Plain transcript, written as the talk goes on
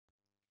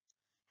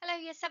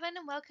Hello Year 7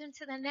 and welcome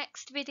to the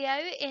next video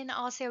in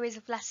our series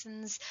of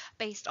lessons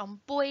based on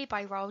Boy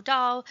by Roald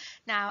Dahl.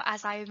 Now,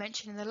 as I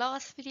mentioned in the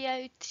last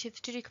video,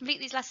 to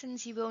complete these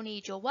lessons you will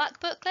need your work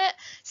booklet.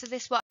 So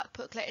this work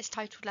booklet is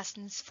titled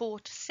Lessons 4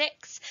 to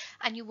 6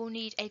 and you will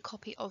need a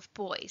copy of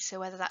Boy. So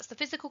whether that's the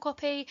physical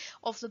copy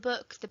of the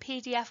book, the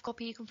PDF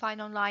copy you can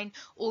find online,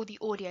 or the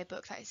audio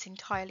book, that is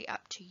entirely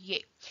up to you.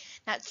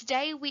 Now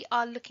today we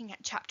are looking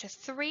at chapter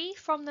 3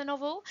 from the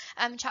novel.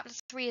 Chapter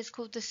 3 is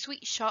called The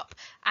Sweet Shop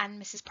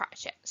and Mrs.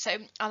 Pratchett. So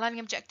our learning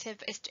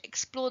objective is to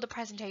explore the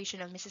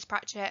presentation of Mrs.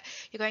 Pratchett.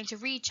 You're going to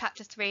read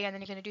chapter 3 and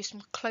then you're going to do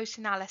some close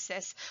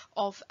analysis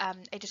of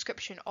a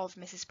description of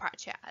Mrs.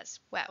 Pratchett as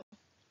well.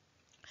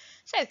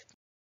 So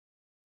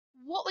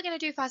what we're going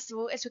to do first of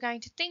all is we're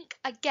going to think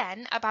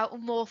again about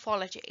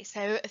morphology.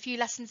 So a few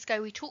lessons ago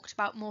we talked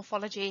about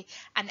morphology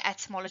and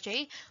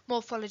etymology.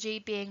 Morphology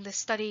being the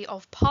study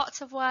of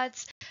parts of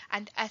words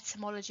and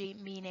etymology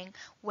meaning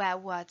where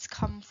words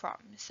come from.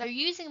 So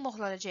using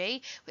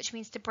morphology, which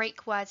means to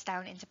break words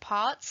down into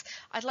parts,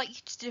 I'd like you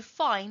to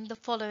define the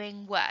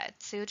following words.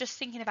 So you're just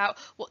thinking about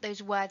what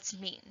those words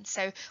mean.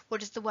 So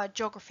what does the word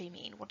geography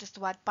mean? What does the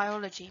word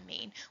biology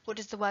mean? What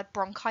does the word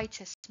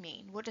bronchitis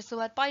mean? What does the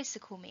word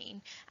bicycle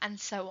mean? And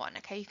so on.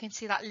 Okay, you can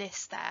see that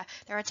list there.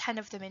 There are 10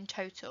 of them in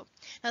total.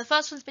 Now the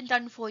first one's been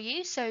done for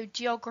you. So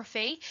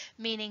geography,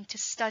 meaning to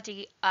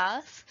study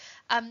Earth.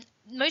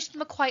 Most of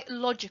them are quite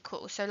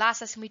logical. So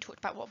last lesson we talked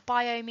about what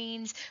bio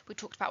means, we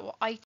talked about what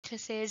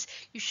itis is.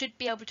 You should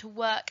be able to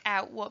work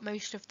out what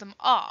most of them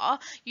are.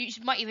 You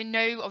might even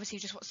know obviously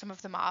just what some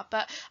of them are,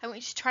 but I want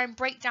you to try and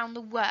break down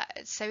the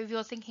words. So if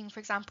you're thinking, for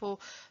example,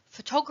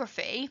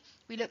 photography,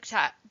 we looked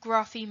at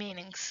graphy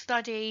meaning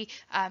study,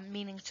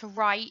 meaning to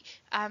write.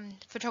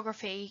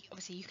 Photography,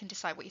 obviously you can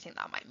decide what you think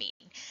that might mean.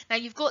 Now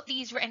you've got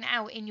these written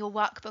out in your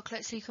work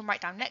booklet, so you can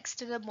write down next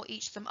to them what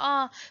each of them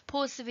are.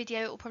 Pause the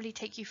video, it will probably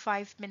take you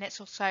 5 minutes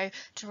or so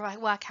to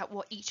work out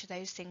what each of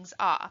those things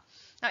are.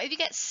 Now if you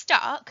get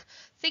stuck,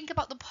 think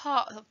about the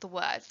part of the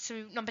word.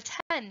 So number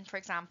 10, for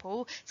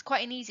example, it's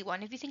quite an easy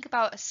one. If you think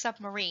about a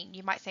submarine,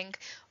 you might think,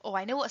 oh,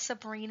 I know what a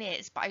submarine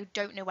is, but I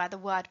don't know where the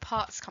word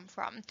parts come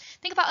from.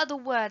 Think about other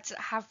words that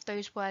have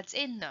those words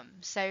in them.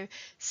 So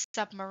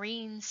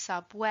submarine,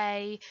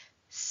 subway,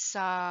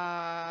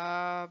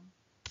 I'm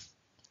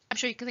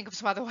sure you can think of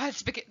some other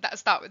words that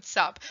start with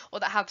sub or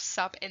that have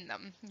sub in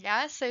them.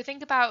 Yeah, so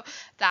think about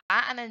that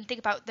and then think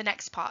about the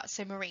next part,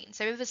 so marine.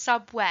 So with a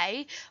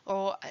subway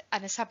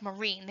and a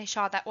submarine, they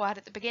share that word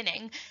at the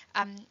beginning.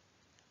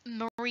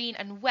 Marine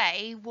and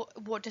way,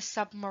 what does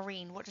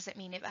submarine, what does it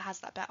mean if it has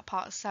that better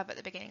part of sub at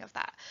the beginning of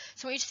that?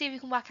 So I want you to see if you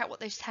can work out what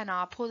those 10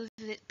 are. Pause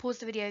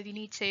the video if you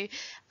need to,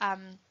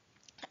 and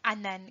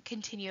then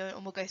continue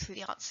and we'll go through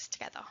the answers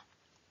together.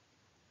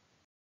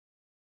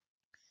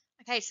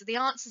 Okay, so the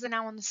answers are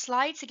now on the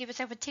slide, so give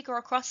yourself a tick or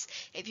a cross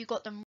if you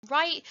got them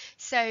right.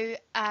 So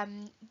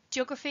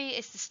geography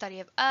is the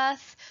study of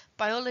Earth,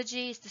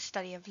 biology is the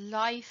study of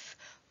life,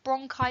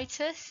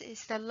 bronchitis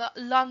is the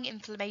lung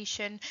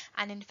inflammation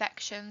and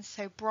infection,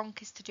 so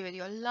bronch is to do with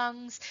your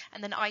lungs,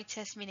 and then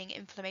itis meaning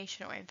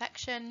inflammation or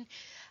infection.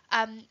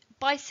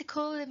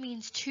 Bicycle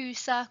means 2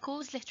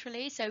 circles,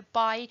 literally, so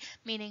bi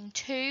meaning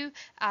 2.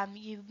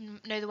 You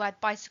know the word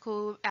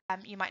bicycle,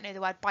 you might know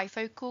the word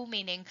bifocal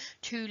meaning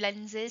 2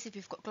 lenses if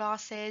you've got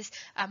glasses,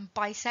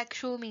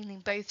 bisexual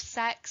meaning both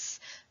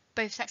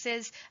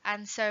sexes,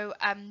 and so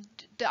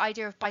the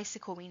idea of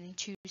bicycle meaning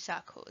 2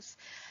 circles.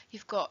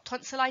 You've got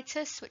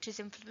tonsillitis, which is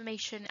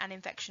inflammation and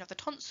infection of the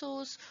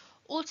tonsils.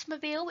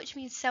 Automobile, which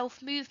means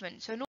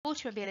self-movement. So an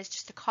automobile is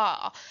just a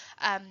car.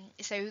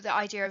 So the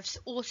idea of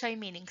auto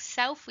meaning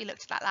self, we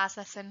looked at that last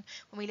lesson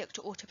when we looked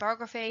at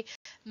autobiography.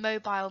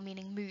 Mobile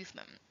meaning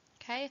movement.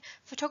 Okay,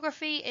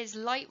 photography is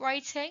light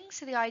writing,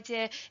 so the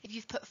idea, if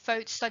you've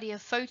put study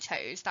of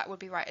photos, that would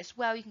be right as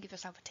well. You can give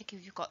yourself a tick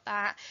if you've got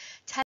that.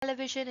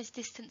 Television is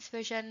distance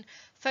vision.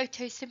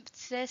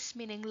 Photosynthesis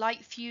meaning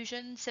light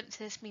fusion,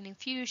 synthesis meaning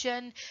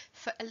fusion,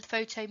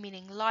 photo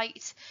meaning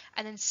light,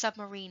 and then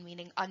submarine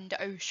meaning under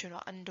ocean or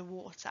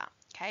underwater.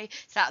 Okay,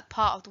 so that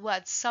part of the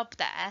word sub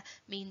there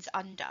means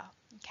under.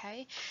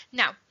 Okay,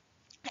 now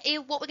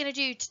what we're going to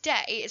do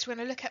today is we're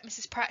going to look at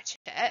Mrs. Pratchett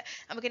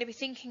and we're going to be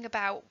thinking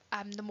about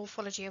the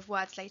morphology of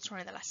words later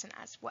on in the lesson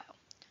as well.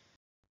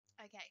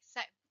 Okay,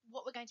 so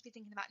what we're going to be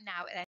thinking about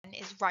now then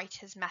is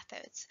writers'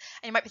 methods.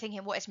 And you might be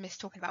thinking, what is Miss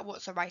talking about?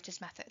 What's a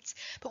writer's methods?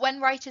 But when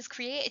writers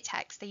create a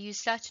text, they use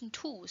certain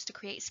tools to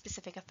create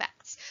specific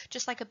effects.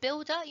 Just like a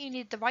builder, you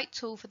need the right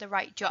tool for the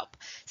right job.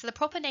 So the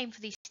proper name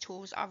for these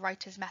tools are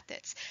writers'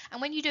 methods.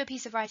 And when you do a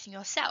piece of writing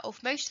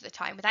yourself, most of the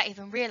time, without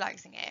even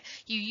realising it,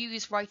 you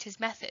use writers'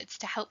 methods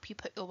to help you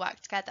put your work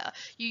together.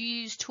 You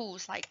use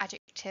tools like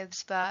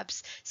adjectives,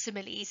 verbs,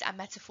 similes, and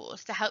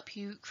metaphors to help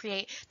you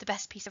create the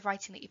best piece of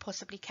writing that you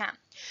possibly can.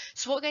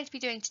 So what we're going to be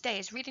doing today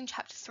is reading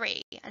chapter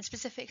 3 and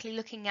specifically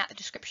looking at the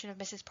description of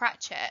Mrs.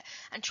 Pratchett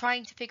and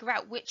trying to figure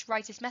out which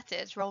writer's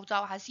methods Roald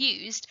Dahl has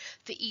used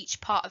for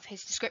each part of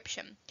his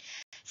description.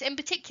 So in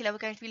particular, we're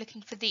going to be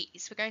looking for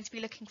these. We're going to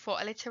be looking for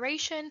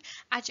alliteration,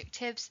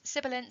 adjectives,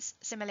 sibilance,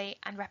 simile,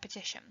 and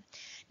repetition.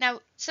 Now,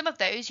 some of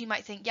those you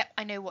might think, yep,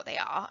 I know what they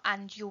are,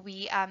 and you'll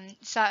be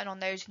certain on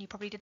those, and you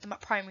probably did them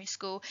at primary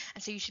school,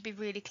 and so you should be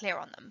really clear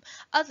on them.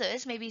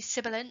 Others, maybe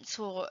sibilants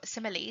or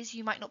similes,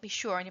 you might not be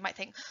sure, and you might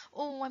think,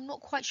 oh, I'm not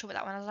quite sure what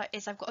that one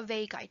is, I've got a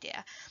vague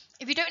idea.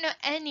 If you don't know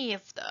any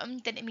of them,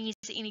 then it means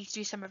that you need to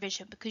do some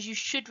revision, because you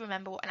should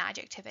remember what an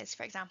adjective is,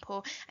 for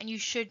example, and you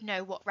should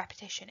know what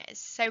repetition is.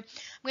 So I'm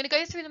going to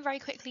go through them very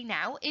quickly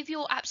now. If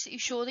you're absolutely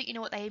sure that you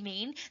know what they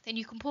mean, then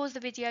you can pause the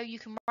video, you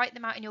can write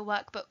them out in your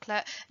work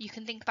booklet, you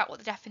can think about what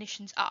the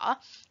definitions are.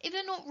 If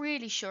you're not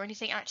really sure and you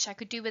think, actually I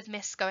could do with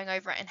Miss going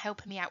over it and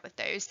helping me out with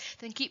those,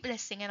 then keep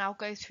listening and I'll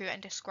go through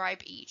and describe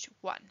each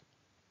one.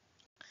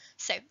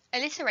 So,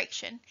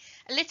 alliteration.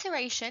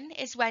 Alliteration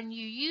is when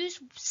you use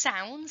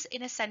sounds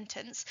in a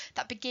sentence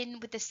that begin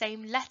with the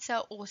same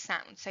letter or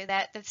sound, so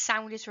that the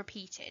sound is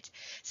repeated.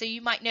 So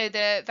you might know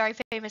the very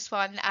famous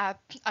one,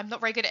 I'm not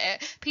very good at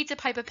it, Peter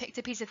Piper picked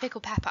a piece of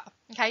pickled pepper.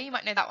 Okay, you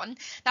might know that one.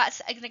 That's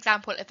an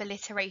example of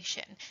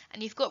alliteration.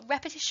 And you've got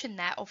repetition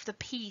there of the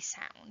P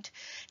sound.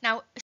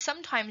 Now,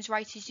 sometimes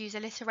writers use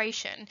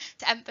alliteration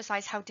to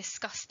emphasize how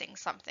disgusting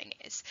something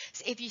is.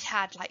 So if you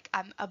had like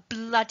a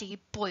bloody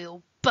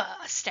boil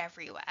burst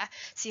everywhere,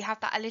 so you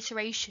have that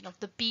alliteration of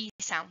the B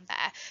sound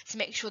there to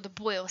make sure the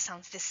boil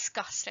sounds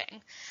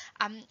disgusting.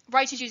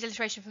 Writers use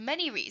alliteration for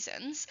many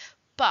reasons,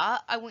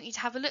 but I want you to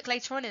have a look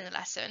later on in the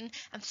lesson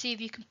and see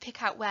if you can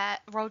pick out where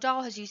Roald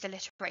Dahl has used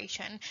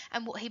alliteration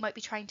and what he might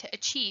be trying to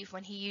achieve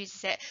when he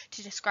uses it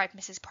to describe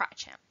Mrs.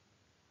 Pratchett.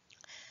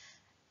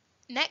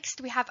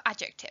 Next, we have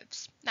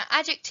adjectives. Now,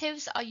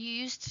 adjectives are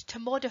used to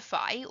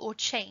modify or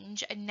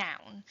change a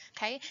noun,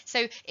 okay?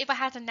 So if I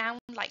had a noun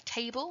like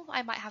table,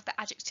 I might have the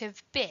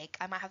adjective big,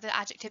 I might have the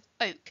adjective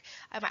oak,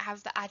 I might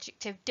have the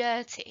adjective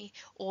dirty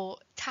or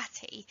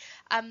tatty.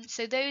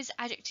 So those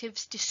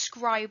adjectives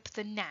describe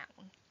the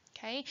noun.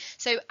 Okay,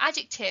 so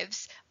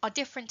adjectives are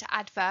different to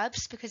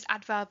adverbs because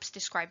adverbs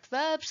describe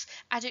verbs.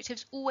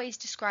 Adjectives always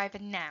describe a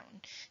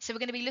noun. So we're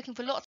going to be looking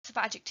for lots of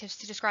adjectives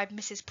to describe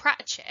Mrs.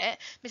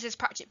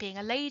 Pratchett being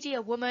a lady,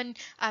 a woman,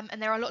 and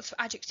there are lots of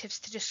adjectives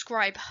to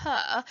describe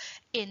her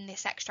in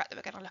this extract that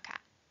we're going to look at.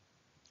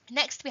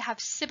 Next, we have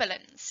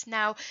sibilance.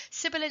 Now,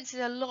 sibilance is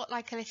a lot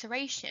like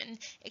alliteration,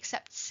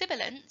 except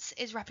sibilance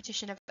is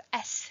repetition of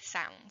S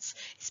sounds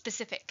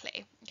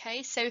specifically.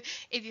 Okay, so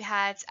if you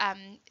had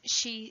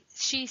she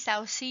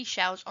sells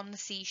seashells on the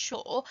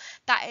seashore,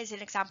 that is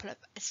an example of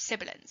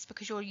sibilance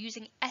because you're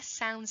using S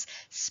sounds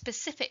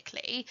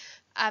specifically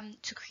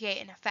to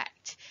create an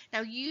effect.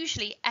 Now,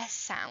 usually S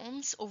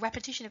sounds or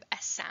repetition of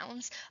S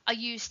sounds are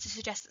used to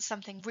suggest that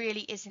something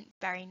really isn't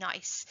very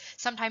nice.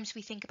 Sometimes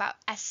we think about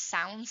S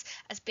sounds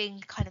as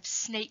being kind of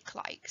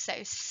snake-like, so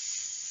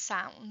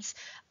sounds,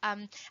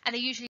 and they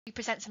usually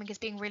present something as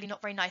being really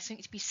not very nice,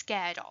 something to be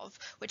scared of,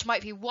 which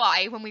might be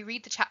why when we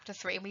read the chapter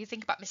 3 and we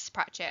think about Mrs.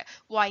 Pratchett,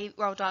 why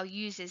Roald Dahl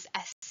uses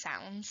S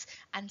sounds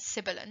and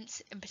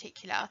sibilance in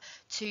particular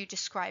to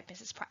describe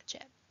Mrs.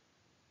 Pratchett.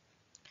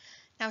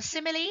 Now,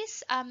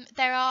 similes,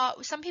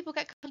 some people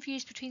get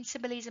confused between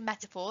similes and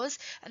metaphors,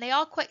 and they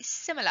are quite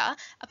similar,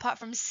 apart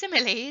from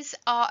similes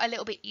are a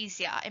little bit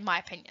easier, in my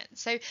opinion.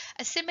 So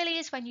a simile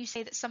is when you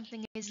say that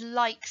something is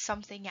like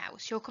something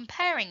else. You're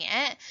comparing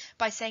it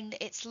by saying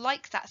that it's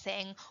like that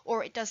thing,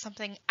 or it does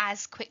something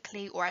as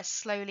quickly or as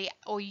slowly,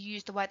 or you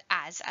use the word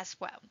as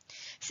well.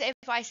 So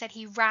if I said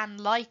he ran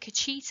like a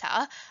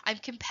cheetah, I'm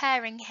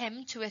comparing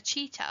him to a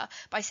cheetah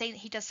by saying that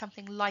he does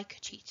something like a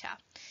cheetah.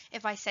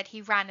 If I said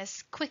he ran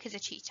as quick as a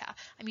cheetah,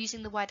 I'm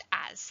using the word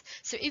as.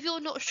 So if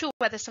you're not sure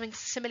whether something's a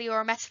simile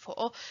or a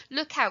metaphor,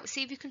 look out,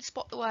 see if you can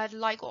spot the word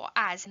like or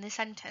as in the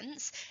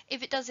sentence.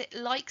 If it does it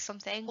like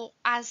something or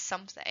as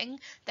something,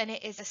 then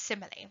it is a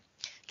simile.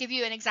 Give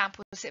you an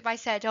example. So if I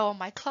said, oh,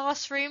 my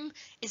classroom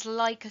is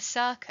like a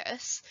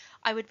circus,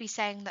 I would be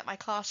saying that my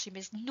classroom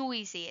is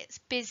noisy, it's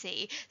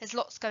busy, there's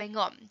lots going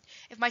on.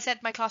 If I said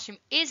my classroom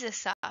is a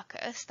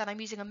circus, then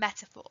I'm using a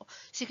metaphor.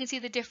 So you can see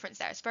the difference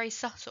there. It's very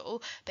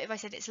subtle, but if I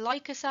said it's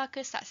like a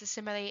circus, that's a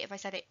simile. If I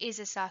said it is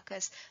a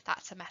circus,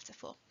 that's a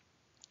metaphor.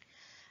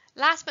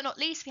 Last but not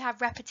least, we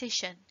have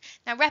repetition.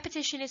 Now,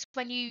 repetition is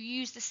when you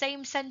use the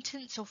same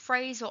sentence or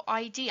phrase or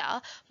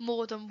idea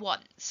more than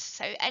once.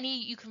 So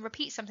you can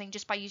repeat something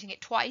just by using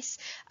it twice,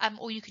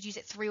 or you could use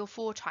it 3 or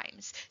 4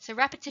 times. So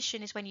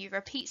repetition is when you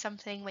repeat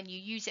something, when you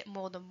use it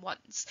more than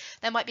once.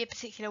 There might be a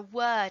particular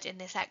word in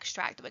this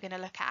extract that we're going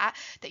to look at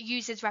that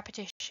uses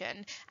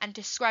repetition and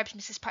describes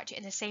Mrs. Pratchett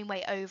in the same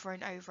way over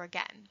and over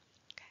again.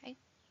 Okay.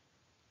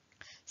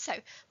 So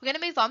we're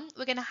going to move on.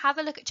 We're going to have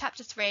a look at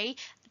chapter 3.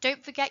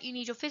 Don't forget you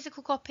need your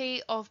physical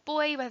copy of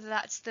Boy, whether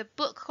that's the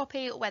book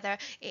copy or whether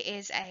it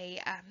is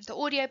the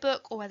audio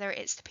book or whether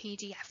it's the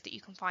PDF that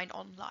you can find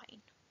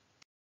online.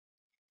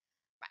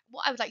 Right,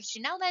 what I would like you to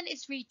do now then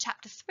is read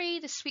chapter 3,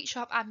 The Sweet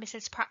Shop and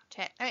Mrs.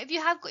 Pratchett. Now, if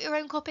you have got your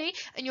own copy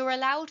and you're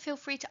allowed, feel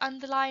free to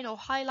underline or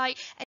highlight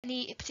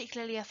any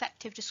particularly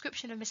effective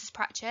description of Mrs.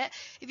 Pratchett.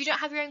 If you don't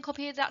have your own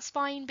copy, that's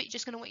fine, but you're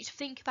just going to want you to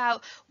think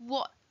about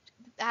what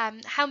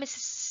how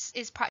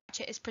Mrs.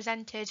 Pratchett is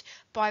presented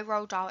by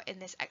Roald Dahl in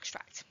this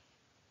extract.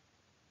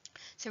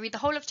 So read the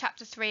whole of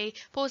chapter 3,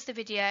 pause the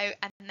video,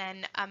 and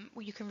then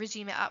you can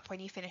resume it up when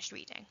you finish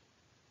reading.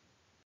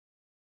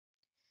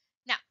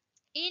 Now,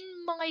 in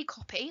my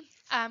copy,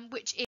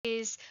 which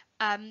is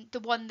the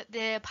one that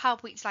the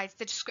PowerPoint slides,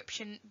 the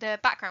description, the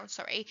background,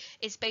 sorry,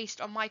 is based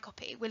on my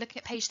copy. We're looking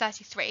at page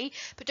 33,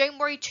 but don't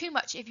worry too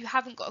much if you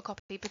haven't got a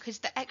copy, because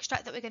the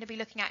extract that we're going to be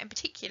looking at in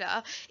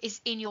particular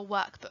is in your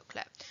work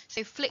booklet.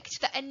 So flick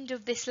to the end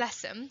of this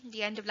lesson,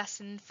 the end of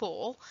lesson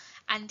 4,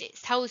 and it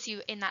tells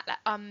you in that,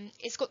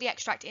 it's got the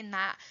extract in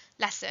that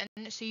lesson,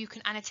 so you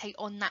can annotate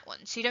on that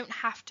one. So you don't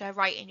have to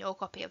write in your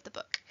copy of the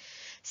book.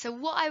 So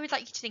what I would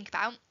like you to think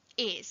about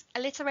is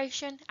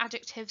alliteration,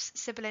 adjectives,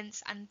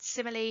 sibilants, and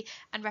simile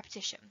and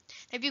repetition.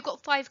 Now, if you've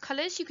got 5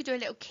 colours, you could do a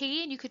little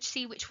key and you could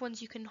see which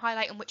ones you can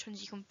highlight and which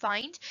ones you can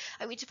find.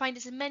 I want you to find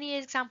as many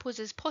examples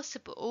as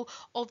possible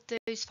of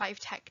those 5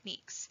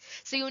 techniques.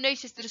 So you'll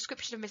notice the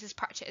description of Mrs.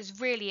 Pratchett is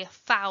really a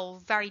foul,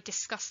 very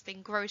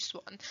disgusting, gross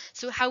one.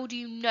 So how do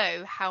you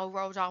know how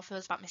Roald Dahl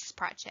feels about Mrs.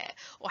 Pratchett,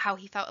 or how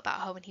he felt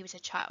about her when he was a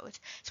child?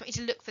 So I want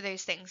you to look for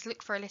those things.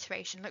 Look for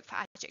alliteration, look for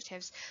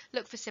adjectives,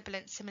 look for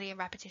sibilants, simile and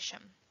repetition.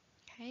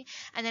 Okay.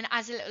 And then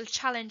as a little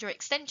challenge or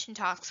extension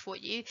task for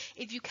you,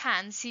 if you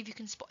can, see if you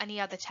can spot any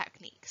other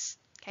techniques.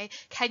 Okay,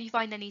 can you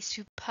find any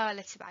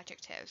superlative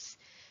adjectives?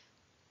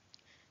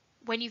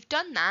 When you've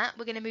done that,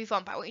 we're going to move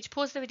on, but I want you to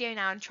pause the video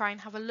now and try and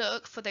have a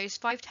look for those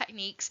 5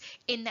 techniques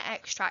in the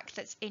extract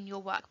that's in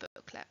your work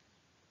booklet.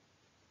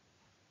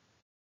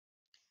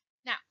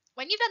 Now,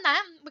 when you've done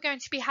that, we're going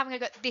to be having a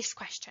go at this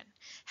question.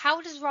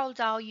 How does Roald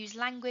Dahl use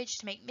language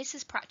to make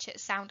Mrs. Pratchett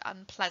sound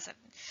unpleasant?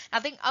 Now,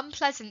 I think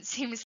unpleasant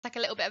seems like a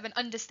little bit of an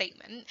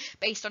understatement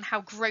based on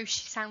how gross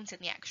she sounds in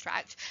the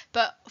extract,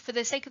 but for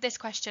the sake of this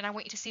question, I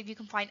want you to see if you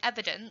can find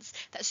evidence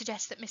that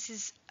suggests that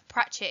Mrs.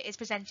 Pratchett is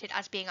presented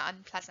as being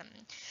unpleasant.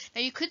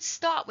 Now, you could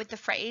start with the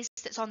phrase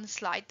that's on the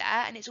slide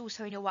there, and it's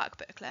also in your work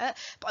booklet,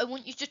 but I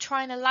want you to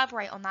try and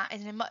elaborate on that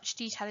in as much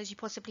detail as you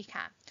possibly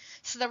can.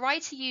 So the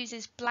writer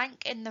uses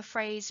blank in the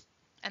phrase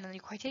and then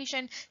your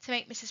quotation to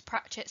make Mrs.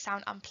 Pratchett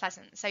sound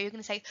unpleasant. So you're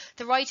going to say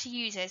the writer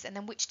uses, and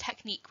then which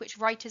technique, which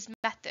writer's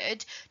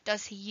method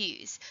does he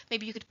use?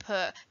 Maybe you could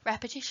put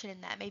repetition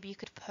in there, maybe you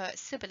could put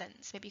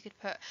sibilants, maybe you could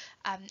put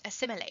a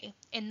simile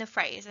in the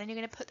phrase, and then you're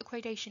going to put the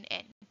quotation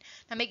in.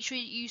 Now make sure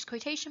you use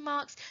quotation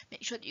marks,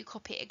 make sure that you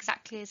copy it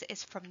exactly as it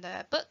is from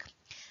the book,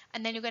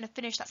 and then you're going to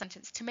finish that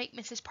sentence to make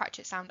Mrs.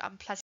 Pratchett sound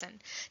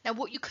unpleasant. Now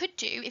what you could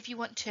do if you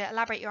want to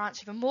elaborate your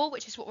answer even more,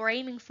 which is what we're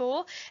aiming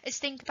for, is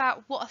think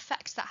about what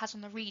effects that has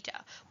on the reader.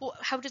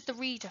 How does the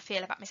reader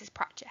feel about Mrs.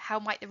 Pratchett? How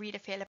might the reader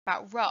feel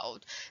about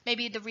Roald?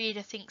 Maybe the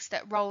reader thinks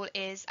that Roald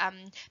is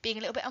being a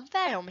little bit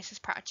unfair on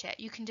Mrs. Pratchett.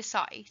 You can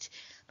decide.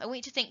 I want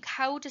you to think,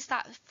 how does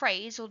that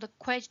phrase or the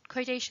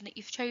quotation that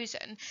you've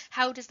chosen,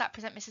 how does that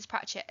present Mrs.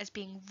 Pratchett as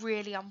being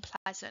really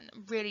unpleasant,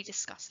 really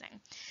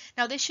disgusting?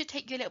 Now this should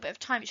take you a little bit of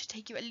time. It should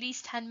take you at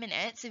least 10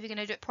 minutes if you're going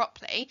to do it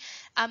properly.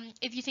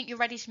 If you think you're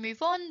ready to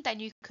move on, then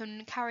you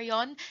can carry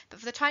on, but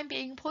for the time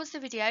being, pause the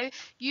video,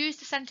 use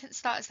the sentence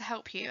starters to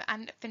help you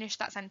and finish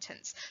that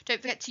sentence.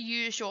 Don't forget to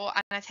use your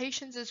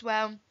annotations as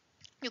well,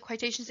 your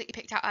quotations that you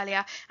picked out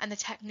earlier, and the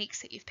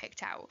techniques that you've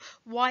picked out.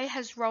 Why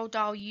has Roald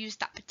Dahl used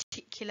that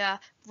particular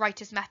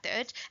writer's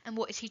method, and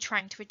what is he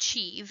trying to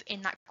achieve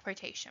in that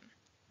quotation?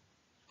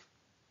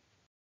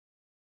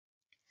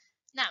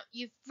 Now,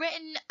 you've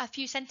written a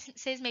few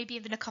sentences, maybe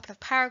even a couple of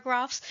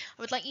paragraphs.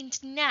 I would like you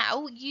to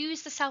now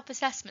use the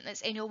self-assessment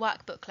that's in your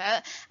work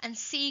booklet and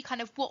see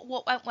kind of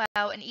what went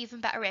well, and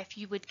even better if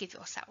you would give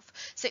yourself.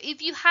 So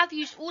if you have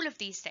used all of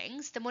these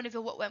things, then one of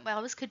your what went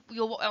well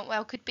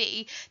could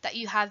be that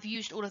you have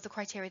used all of the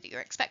criteria that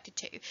you're expected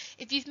to.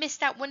 If you've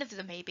missed out one of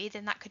them maybe,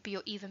 then that could be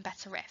your even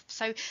better if.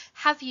 So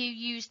have you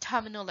used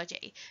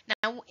terminology?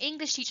 Now,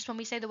 English teachers, when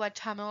we say the word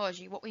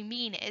terminology, what we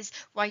mean is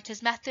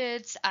writers'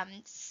 methods,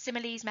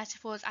 similes,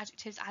 metaphors,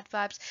 adjectives,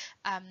 adverbs,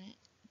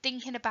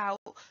 thinking about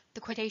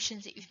the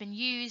quotations that you've been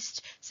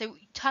used. So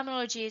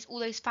terminology is all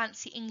those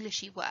fancy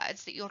Englishy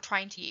words that you're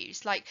trying to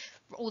use, like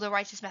all the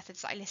writers'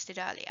 methods that I listed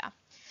earlier.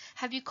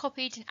 Have you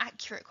copied an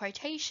accurate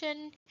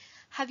quotation?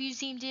 Have you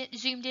zoomed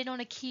in on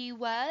a key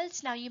word?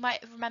 Now you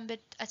might have remembered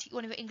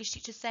one of your English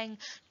teachers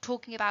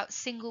talking about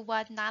single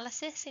word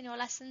analysis in your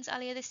lessons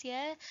earlier this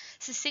year.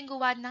 So single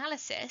word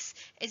analysis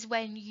is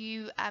when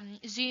you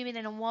zoom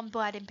in on one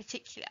word in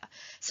particular.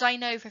 So I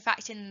know for a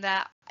fact in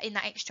that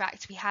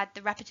extract we had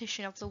the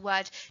repetition of the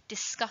word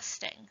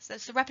disgusting. So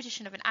that's the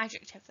repetition of an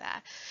adjective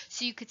there.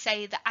 So you could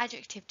say the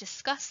adjective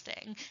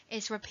disgusting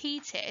is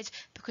repeated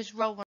because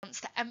Roald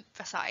wants to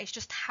emphasise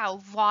just how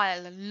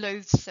vile and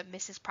loathsome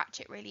Mrs.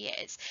 Pratchett really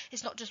is.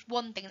 It's not just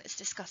one thing that's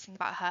disgusting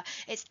about her,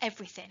 it's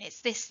everything.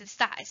 It's this, it's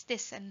that, it's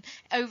this, and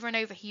over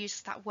he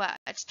uses that word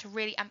to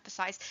really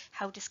emphasise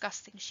how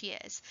disgusting she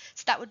is.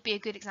 So that would be a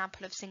good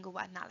example of single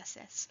word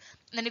analysis.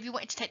 And then if you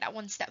wanted to take that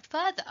one step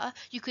further,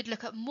 you could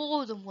look at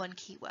more than one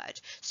key word.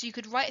 So you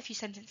could write a few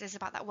sentences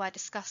about that word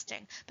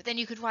disgusting, but then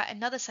you could write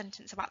another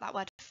sentence about that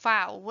word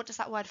foul. What does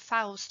that word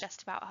foul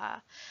suggest about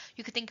her?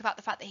 You could think about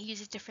the fact that he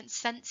uses different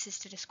senses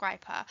to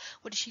describe her.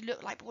 What does she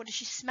look like, but what does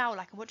she smell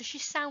like, and what does she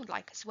sound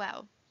like as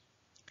well?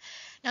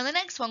 Now the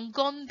next one,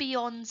 gone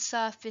beyond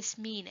surface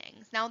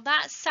meanings. Now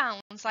that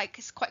sounds like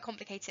it's quite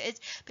complicated,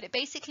 but it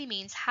basically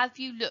means have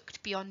you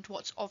looked beyond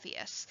what's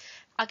obvious?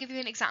 I'll give you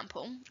an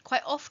example.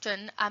 Quite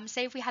often,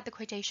 say if we had the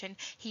quotation,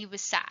 he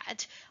was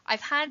sad.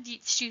 I've had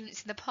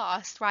students in the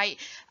past, right,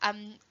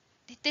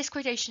 this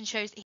quotation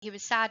shows that he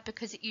was sad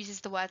because it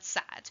uses the word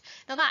sad.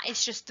 Now that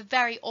is just the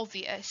very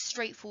obvious,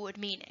 straightforward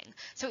meaning.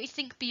 So if you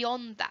think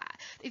beyond that,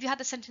 if you had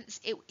the sentence,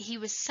 he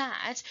was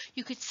sad,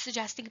 you could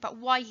suggest, think about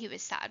why he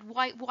was sad.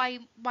 Why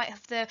might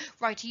have the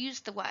writer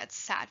used the word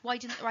sad? Why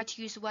didn't the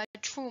writer use the word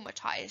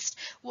traumatized?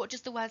 What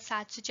does the word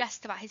sad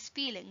suggest about his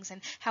feelings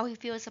and how he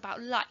feels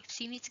about life?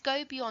 So you need to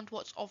go beyond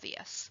what's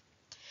obvious.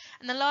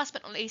 And then last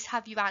but not least,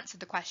 have you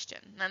answered the question?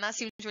 And that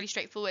seems really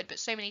straightforward, but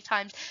so many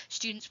times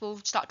students will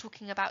start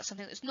talking about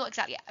something that's not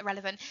exactly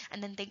relevant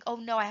and then think, oh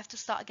no, I have to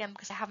start again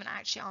because I haven't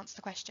actually answered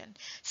the question.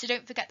 So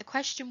don't forget, the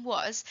question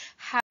was,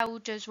 how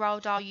does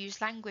Roald Dahl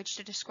use language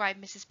to describe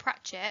Mrs.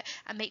 Pratchett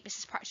and make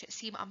Mrs. Pratchett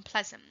seem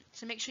unpleasant?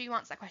 So make sure you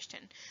answer that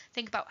question.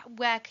 Think about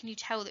where can you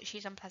tell that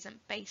she's unpleasant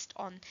based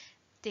on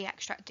the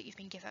extract that you've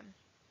been given.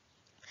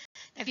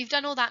 Now, if you've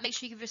done all that, make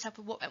sure you give yourself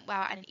a what went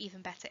well and an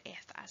even better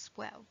if as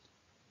well.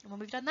 And when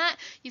we've done that,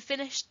 you've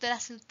finished the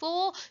lesson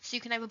 4, so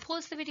you can either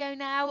pause the video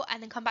now and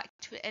then come back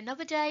to it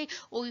another day,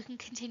 or you can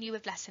continue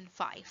with lesson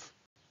 5.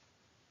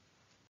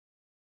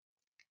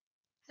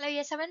 Hello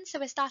Year 7, so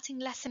we're starting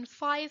lesson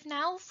 5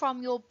 now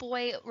from your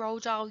Boy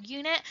Roald Dahl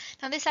unit.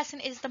 Now this lesson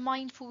is the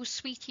Mindful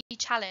Sweetie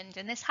Challenge,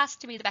 and this has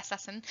to be the best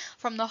lesson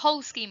from the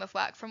whole scheme of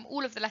work, from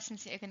all of the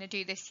lessons that you're going to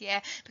do this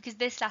year, because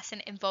this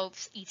lesson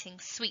involves eating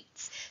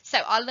sweets. So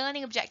our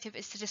learning objective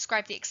is to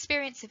describe the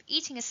experience of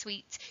eating a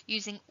sweet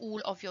using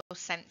all of your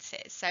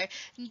senses. So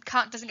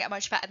doesn't get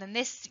much better than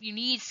this. You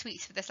need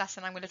sweets for this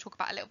lesson. I'm going to talk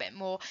about a little bit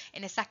more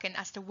in a second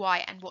as to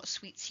why and what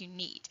sweets you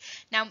need.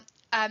 Now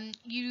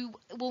you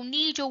will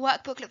need your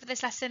workbook for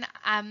this lesson,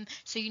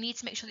 so you need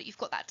to make sure that you've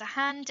got that to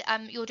hand.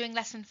 You're doing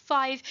lesson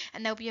 5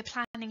 and there'll be a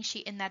planning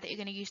sheet in there that you're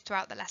going to use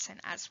throughout the lesson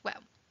as well.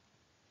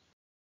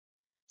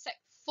 So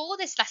for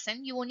this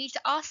lesson, you will need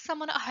to ask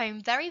someone at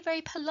home very,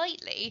 very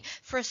politely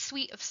for a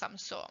sweet of some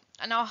sort.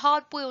 And our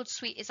hard-boiled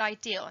sweet is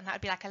ideal, and that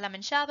would be like a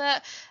lemon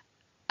sherbet.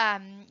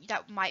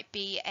 That might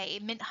be a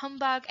mint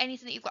humbug.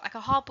 Anything that you've got like a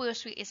hard-boiled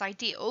sweet is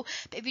ideal,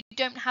 but if you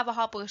don't have a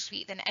hard-boiled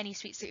sweet, then any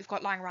sweets that you've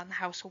got lying around the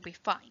house will be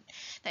fine.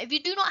 Now if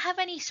you do not have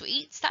any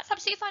sweets, that's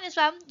absolutely fine as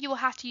well. You will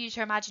have to use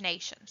your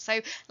imagination. So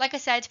like I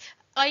said,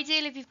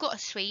 ideal if you've got a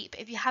sweet, but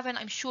if you haven't,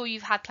 I'm sure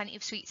you've had plenty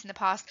of sweets in the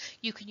past,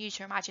 you can use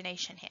your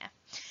imagination here.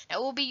 Now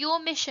it will be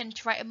your mission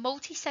to write a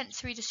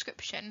multi-sensory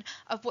description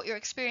of what your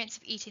experience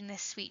of eating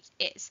this sweet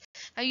is.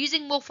 Now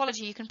using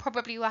morphology, you can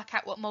probably work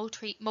out what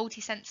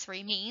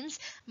multi-sensory means.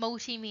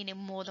 Multi meaning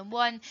more than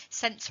one,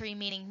 sensory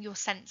meaning your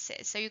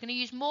senses. So you're going to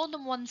use more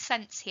than one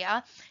sense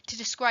here to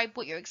describe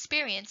what your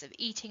experience of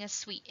eating a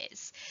sweet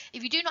is.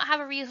 If you do have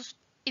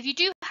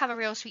a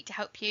real sweet to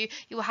help you,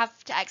 you will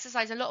have to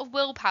exercise a lot of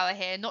willpower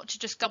here, not to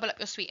just gobble up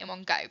your sweet in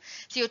one go.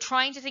 So you're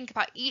trying to think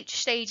about each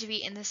stage of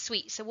eating the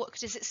sweet. So what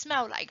does it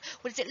smell like?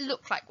 What does it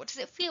look like? What does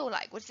it feel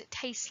like? What does it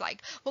taste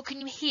like? What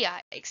can you hear?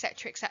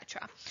 Etc,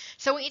 etc.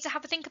 So I want you to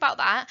have a think about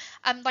that.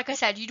 Like I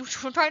said, you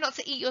try not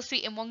to eat your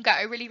sweet in one go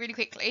really, really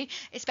quickly.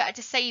 It's better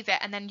to save it,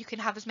 and then you can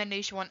have as many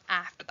as you want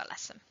after the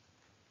lesson.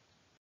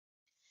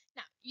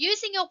 Now,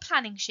 using your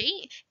planning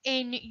sheet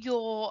in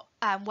your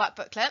work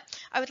booklet,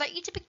 I would like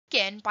you to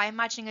begin by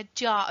imagining a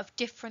jar of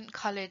different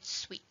coloured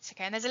sweets.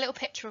 Okay, and there's a little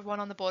picture of one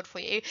on the board for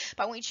you,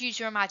 but I want you to use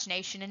your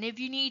imagination, and if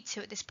you need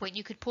to at this point,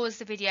 you could pause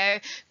the video,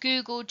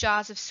 Google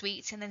jars of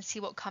sweets, and then see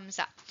what comes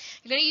up.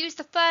 You're going to use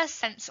the first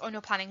sense on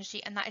your planning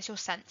sheet, and that is your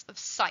sense of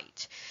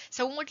sight.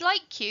 So I would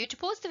like you to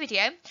pause the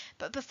video,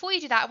 but before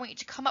you do that, I want you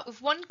to come up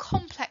with one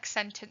complex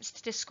sentence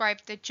to describe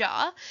the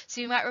jar.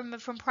 So you might remember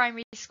from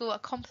primary school, a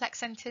complex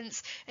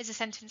sentence is a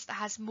sentence that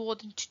has more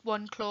than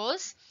one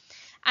clause,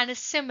 and a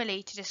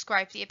simile to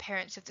describe the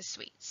appearance of the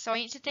sweets. So I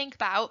want you to think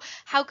about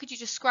how could you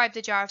describe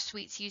the jar of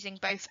sweets using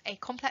both a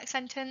complex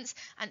sentence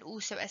and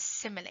also a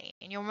simile.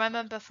 And you'll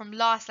remember from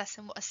last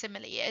lesson what a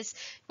simile is,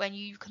 when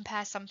you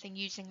compare something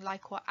using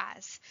like or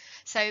as.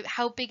 So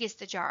how big is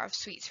the jar of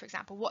sweets, for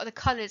example? What are the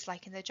colours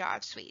like in the jar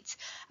of sweets?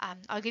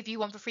 I'll give you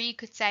one for free. You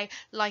could say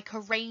like a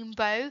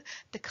rainbow,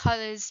 the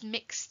colours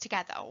mixed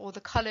together, or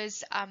the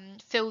colours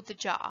filled the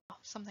jar,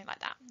 something like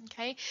that.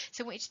 Okay,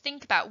 so I want you to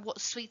think about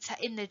what sweets are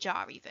in the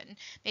jar even.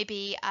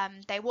 Maybe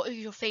what are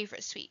your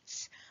favourite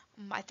sweets?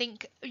 I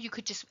think you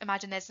could just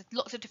imagine there's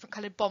lots of different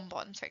coloured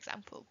bonbons, for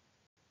example.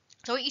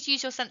 So I want you to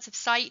use your sense of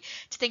sight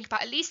to think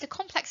about at least a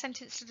complex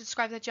sentence to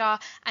describe the jar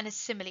and a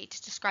simile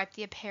to describe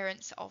the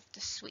appearance of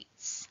the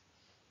sweets.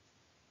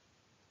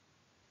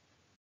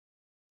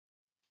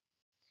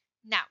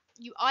 Now,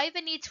 you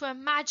either need to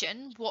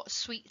imagine what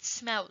sweets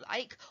smell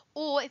like,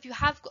 or if you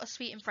have got a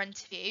sweet in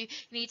front of you, you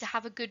need to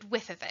have a good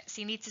whiff of it.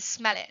 So you need to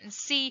smell it and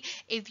see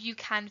if you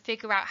can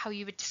figure out how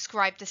you would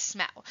describe the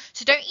smell.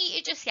 So don't eat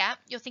it just yet.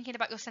 You're thinking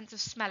about your sense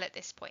of smell at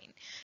this point.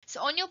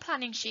 So on your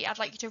planning sheet, I'd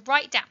like you to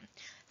write down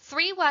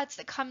 3 words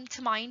that come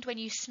to mind when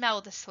you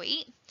smell the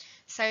sweet.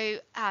 So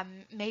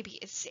maybe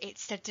it's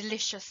a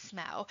delicious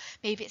smell,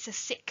 maybe it's a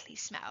sickly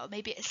smell,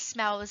 maybe it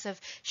smells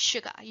of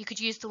sugar. You could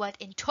use the word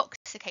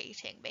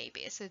intoxicating,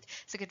 maybe it's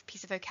a good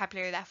piece of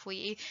vocabulary there for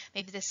you.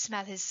 Maybe the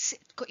smell has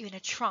got you in a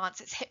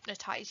trance, it's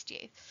hypnotized you.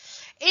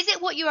 Is it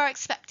what you are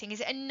expecting?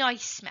 Is it a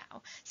nice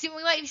smell? So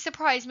we might be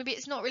surprised, maybe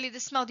it's not really the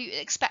smell that you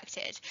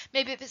expected.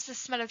 Maybe if it's the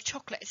smell of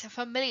chocolate, it's a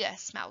familiar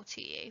smell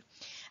to you.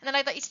 And then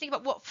I'd like you to think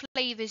about what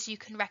flavours you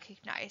can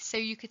recognise. So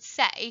you could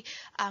say,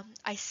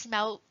 I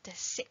smell the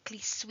sickly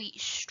sweet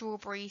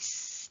strawberry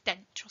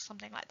stench or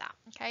something like that.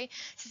 Okay,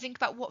 so think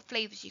about what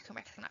flavours you can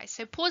recognise.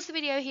 So pause the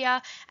video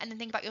here and then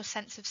think about your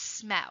sense of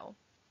smell.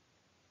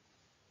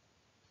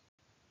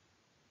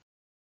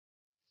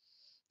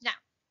 Now,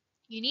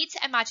 you need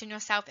to imagine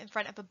yourself in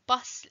front of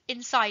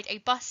inside a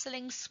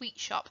bustling sweet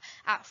shop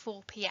at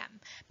 4 p.m.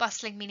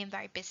 Bustling meaning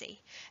very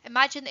busy.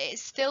 Imagine that it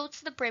is filled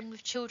to the brim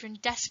with children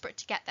desperate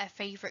to get their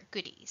favourite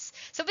goodies.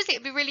 So obviously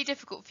it'd be really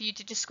difficult for you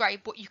to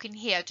describe what you can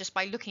hear just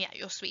by looking at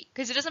your sweet,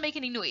 because it doesn't make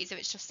any noise if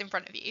it's just in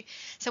front of you.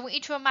 So I want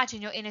you to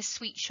imagine you're in a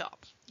sweet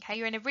shop. Okay,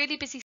 you're in a really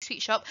busy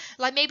sweet shop,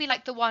 maybe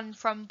like the one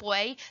from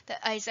Boy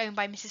that is owned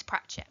by Mrs.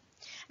 Pratchett.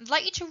 I'd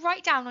like you to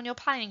write down on your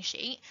planning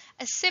sheet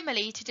a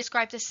simile to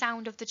describe the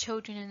sound of the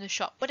children in the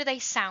shop. What do they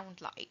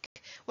sound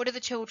like? What do the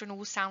children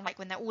all sound like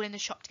when they're all in the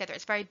shop together?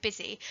 It's very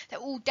busy. They're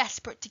all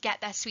desperate to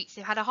get their sweets.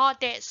 They've had a hard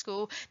day at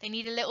school. They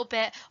need a little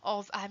bit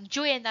of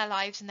joy in their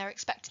lives, and they're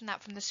expecting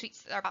that from the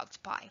sweets that they're about to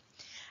buy.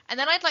 And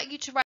then I'd like you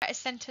to write a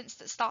sentence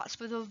that starts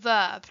with a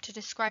verb to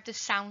describe the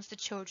sounds the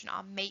children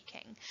are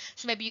making.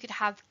 So maybe you could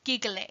have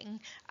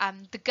giggling,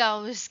 the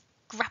girls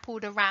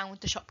grappled around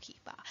the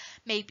shopkeeper.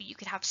 Maybe you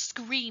could have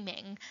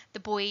screaming,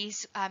 the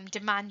boys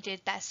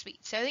demanded their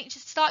sweets. So I think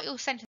just start your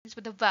sentence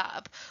with a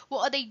verb.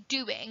 What are they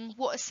doing?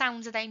 What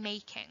sounds are they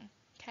making?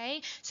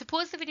 Okay, so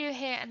pause the video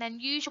here and then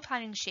use your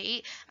planning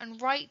sheet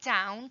and write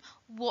down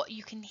what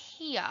you can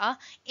hear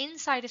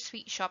inside a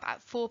sweet shop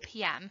at 4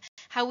 p.m.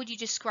 How would you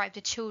describe the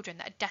children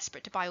that are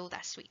desperate to buy all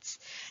their sweets?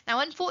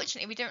 Now,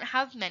 unfortunately, we don't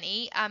have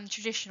many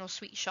traditional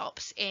sweet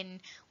shops in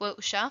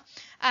Wiltshire.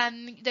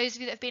 Those of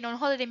you that have been on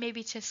holiday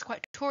maybe to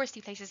quite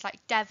touristy places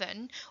like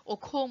Devon or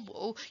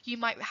Cornwall, you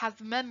might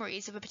have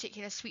memories of a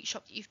particular sweet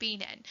shop that you've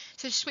been in.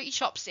 So sweet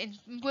shops in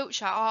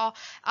Wiltshire are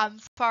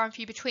far and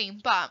few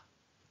between, but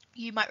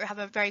you might have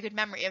a very good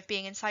memory of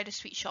being inside a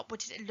sweet shop.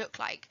 What did it look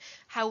like?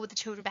 How were the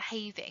children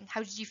behaving?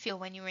 How did you feel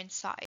when you were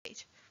inside?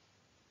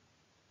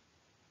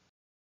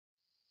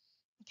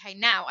 Okay,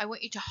 now I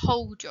want you to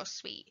hold your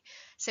sweet.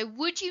 So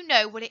would you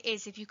know what it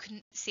is if you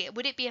couldn't see it?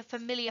 Would it be a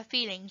familiar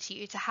feeling to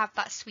you to have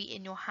that sweet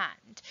in your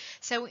hand?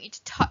 So I want you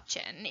to touch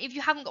it. And if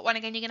you haven't got one,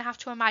 again, you're going to have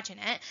to imagine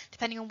it,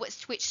 depending on which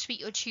sweet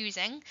you're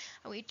choosing.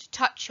 I want you to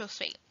touch your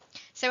sweet.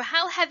 So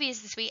how heavy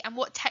is the sweet and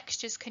what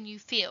textures can you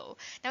feel?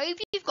 Now, if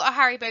you've got a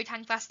Haribo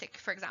Tang Plastic,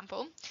 for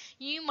example,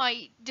 you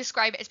might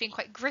describe it as being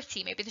quite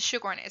gritty. Maybe the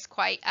sugar on it is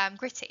quite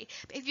gritty.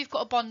 But if you've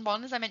got a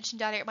bonbon, as I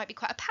mentioned earlier, it might be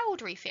quite a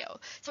powdery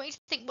feel. So I want you to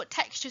think, what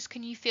textures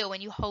can you feel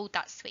when you hold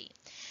that sweet?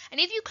 And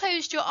if you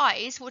closed your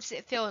eyes, what does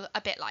it feel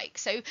a bit like?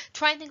 So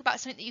try and think about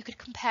something that you could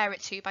compare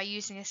it to by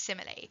using a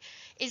simile.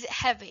 Is it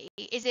heavy?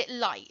 Is it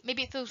light?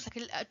 Maybe it feels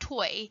like a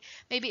toy.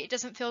 Maybe it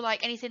doesn't feel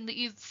like anything that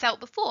you've felt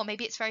before.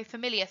 Maybe it's very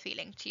familiar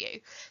feeling to you.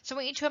 So I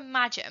want you to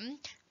imagine,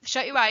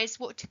 shut your eyes,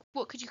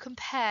 what could you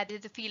compare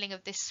the feeling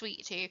of this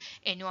sweet to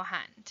in your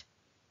hand?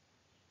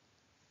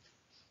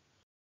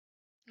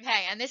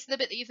 Okay, and this is the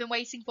bit that you've been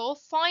waiting for.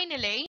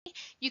 Finally,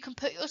 you can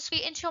put your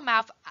sweet into your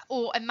mouth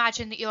or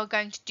imagine that you're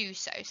going to do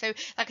so. So,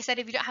 like I said,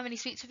 if you don't have any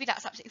sweets with you,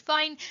 that's absolutely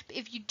fine. But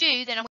if you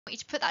do, then I want you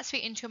to put that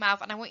sweet into your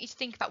mouth and I want you to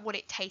think about what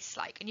it tastes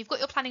like. And you've got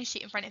your planning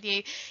sheet in front of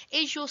you.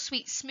 Is your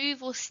sweet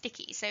smooth or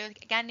sticky? So,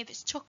 again, if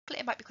it's chocolate,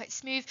 it might be quite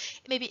smooth.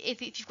 Maybe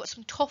if you've got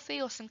some toffee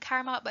or some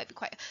caramel, it might be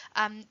quite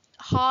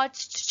hard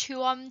to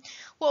chew on.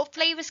 What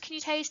flavours can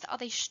you taste? Are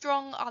they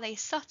strong? Are they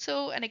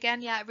subtle? And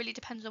again, yeah, it really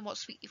depends on what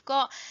sweet you've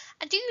got.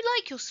 And do you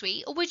like your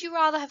sweet, or would you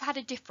rather have had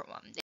a different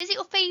one? Is it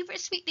your favourite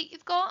sweet that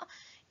you've got?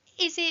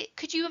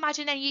 Could you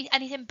imagine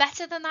anything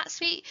better than that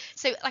sweet?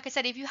 So like I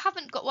said, if you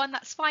haven't got one,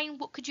 that's fine.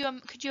 What could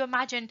you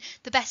imagine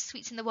the best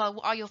sweets in the world?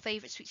 What are your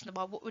favourite sweets in the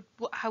world?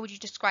 How would you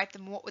describe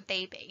them? What would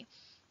they be?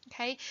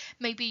 Okay,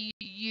 maybe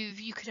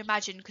you could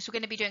imagine, because we're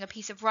going to be doing a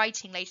piece of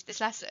writing later this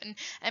lesson,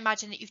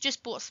 imagine that you've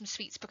just bought some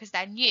sweets because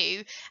they're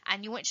new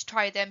and you want to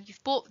try them.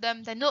 You've bought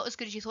them, they're not as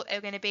good as you thought they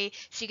were going to be,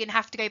 so you're going to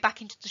have to go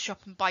back into the shop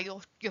and buy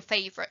your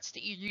favourites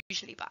that you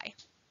usually buy.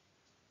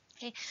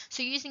 Okay,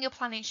 so using your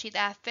planning sheet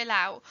there, fill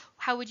out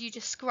how would you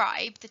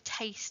describe the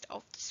taste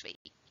of the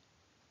sweet.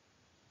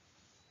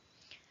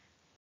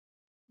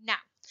 Now,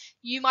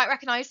 You might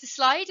recognise the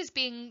slide as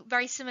being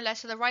very similar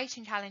to the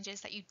writing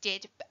challenges that you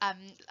did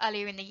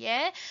earlier in the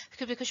year,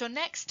 because your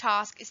next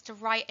task is to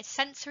write a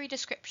sensory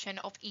description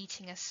of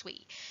eating a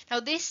sweet. Now,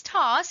 this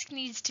task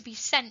needs to be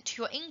sent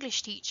to your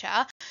English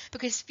teacher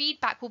because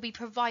feedback will be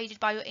provided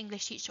by your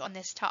English teacher on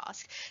this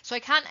task. So I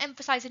can't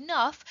emphasise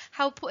enough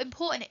how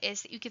important it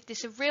is that you give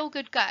this a real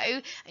good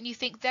go and you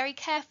think very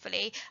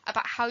carefully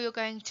about how you're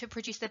going to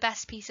produce the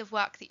best piece of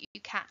work that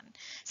you can.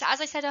 So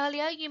as I said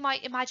earlier, you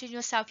might imagine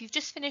yourself, you've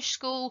just finished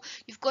school,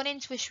 you've gone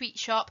into a sweet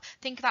shop,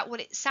 think about what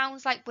it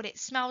sounds like, what it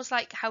smells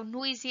like, how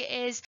noisy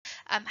it is,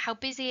 how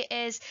busy it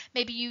is.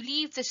 Maybe you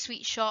leave the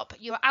sweet shop,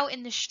 you're out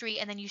in the street,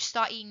 and then you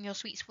start eating your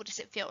sweets. What does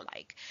it feel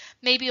like?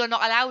 Maybe you're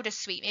not allowed a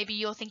sweet. Maybe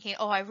you're thinking,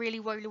 oh, I really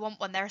want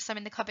one. There are some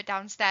in the cupboard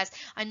downstairs.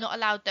 I'm not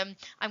allowed them.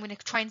 I'm going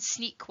to try and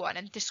sneak one,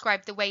 and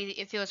describe the way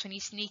that it feels when you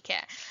sneak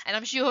it. And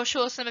I'm sure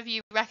some of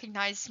you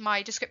recognise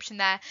my description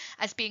there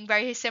as being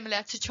very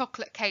similar to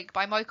Chocolate Cake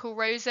by Michael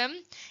Rosen.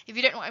 If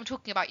you don't know what I'm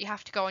talking about, you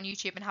have to go on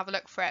YouTube and have a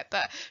look for it.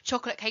 But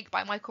Chocolate Cake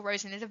by Michael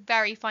Rosen is a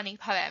very funny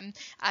poem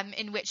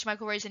in which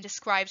Michael Rosen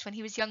describes when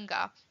he was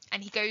younger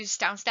and he goes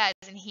downstairs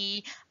and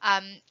he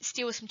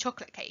steals some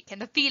chocolate cake,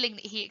 and the feeling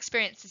that he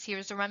experiences, he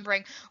was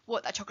remembering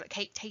what that chocolate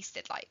cake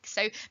tasted like.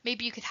 So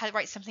maybe you could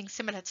write something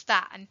similar to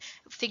that and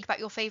think about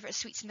your favourite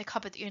sweets in the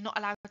cupboard that you're not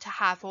allowed to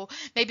have, or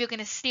maybe you're going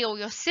to steal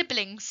your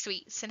siblings'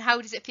 sweets, and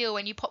how does it feel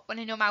when you pop one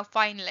in your mouth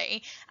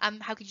finally?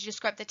 How could you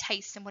describe the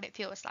taste and what it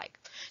feels like?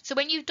 So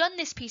when you've done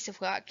this piece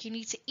of work, you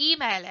need to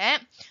email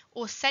it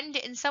or send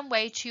it in some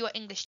way to your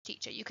English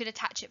teacher. You could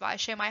attach it via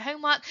Show My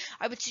Homework.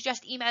 I would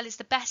suggest email is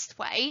the best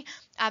way.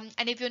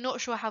 And if you're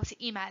not sure how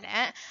to email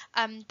it,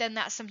 then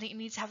that's something you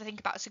need to have a think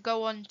about. So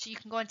you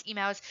can go onto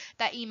emails.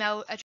 Their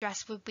email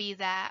address would be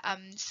their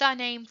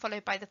surname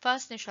followed by the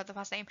first initial of the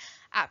first name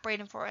at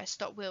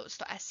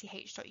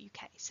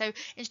bradenforest.wilts.sch.uk. So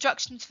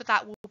instructions for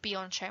that will be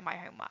on Show My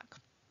Homework.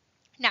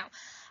 Now,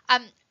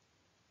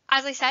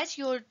 as I said,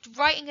 you're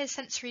writing a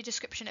sensory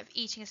description of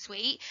eating a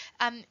sweet.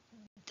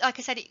 Like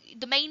I said,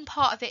 the main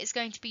part of it is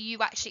going to be you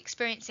actually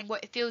experiencing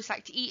what it feels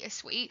like to eat a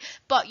sweet,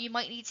 but you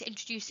might need to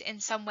introduce it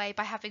in some way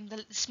by having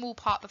the small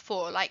part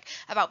before, like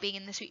about being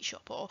in the sweet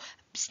shop or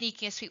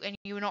sneaking a sweet when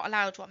you were not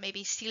allowed one,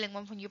 maybe stealing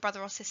one from your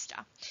brother or sister.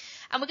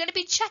 And we're going to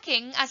be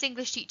checking as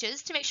English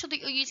teachers to make sure that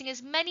you're using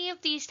as many of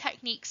these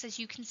techniques as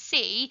you can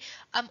see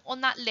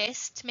on that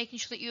list, making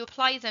sure that you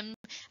apply them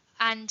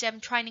and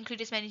try and include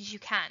as many as you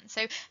can.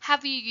 So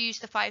have you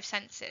used the 5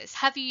 senses?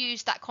 Have you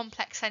used that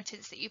complex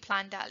sentence that you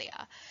planned earlier?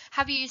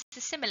 Have you used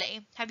the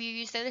simile? Have you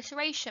used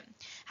alliteration?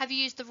 Have you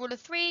used the rule of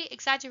 3,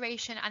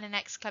 exaggeration and an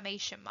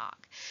exclamation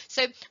mark?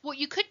 So what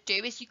you could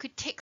do is you could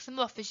tick them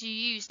off as you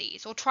use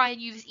these, or try and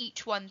use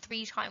each one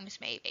 3 times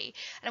maybe.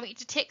 And I want you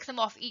to tick them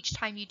off each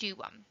time you do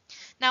one.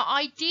 Now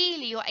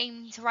ideally you're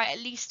aiming to write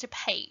at least a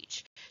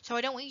page. So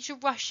I don't want you to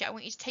rush it. I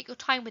want you to take your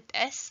time with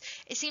this.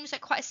 It seems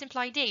like quite a simple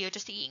idea. You're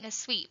just eating a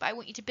sweet, but I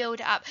want you to build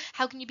it up.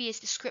 How can you be as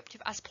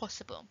descriptive as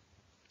possible?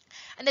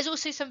 And there's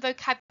also some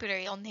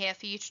vocabulary on here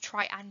for you to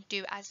try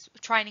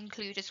and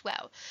include as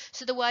well.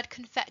 So the word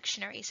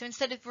confectionery. So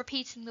instead of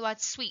repeating the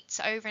word sweets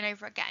over and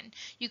over again,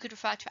 you could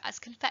refer to it as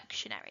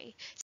confectionery.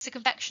 So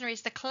confectionery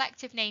is the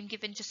collective name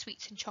given to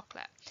sweets and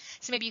chocolate.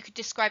 So maybe you could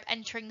describe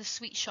entering the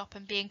sweet shop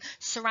and being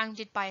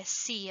surrounded by a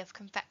sea of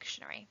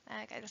confectionery.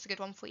 Okay, that's a good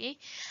one for you.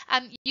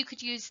 You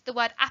could use the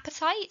word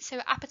appetite.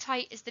 So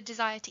appetite is the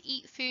desire to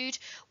eat food.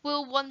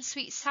 Will one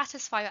sweet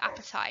satisfy your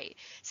appetite?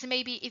 So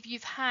maybe if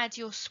you've had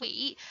your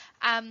sweet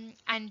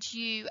and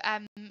you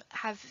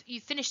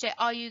you've finished it,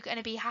 are you going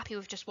to be happy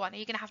with just one? Are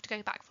you going to have to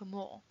go back for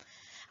more?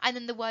 And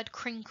then the word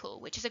crinkle,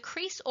 which is a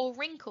crease or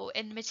wrinkle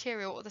in the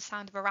material or the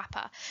sound of a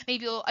wrapper.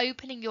 Maybe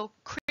you're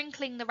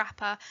crinkling the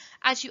wrapper.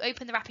 As you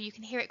open the wrapper, you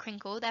can hear it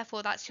crinkle.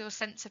 Therefore, that's your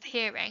sense of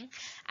hearing.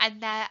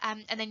 And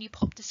then you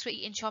pop the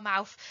sweet into your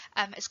mouth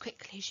as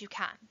quickly as you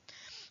can.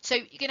 So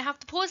you're going to have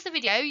to pause the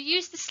video,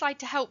 use the slide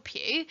to help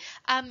you,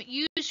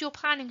 use your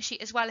planning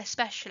sheet as well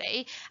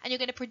especially, and you're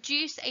going to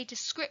produce a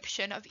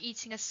description of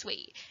eating a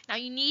sweet. Now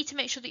you need to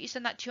make sure that you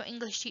send that to your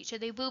English teacher.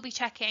 They will be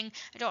checking.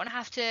 I don't want to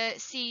have to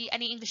see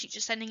any English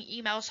teachers sending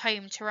emails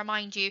home to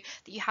remind you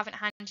that you haven't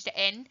handed it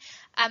in.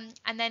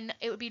 And then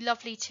it would be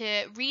lovely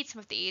to read some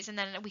of these, and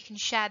then we can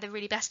share the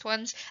really best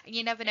ones, and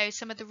you never know,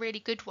 some of the really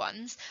good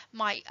ones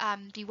might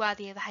be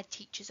worthy of a head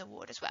teacher's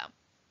award as well.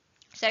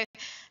 So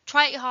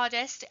try it your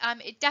hardest.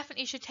 It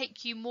definitely should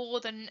take you more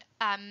than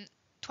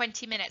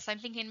 20 minutes. I'm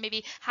thinking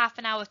maybe half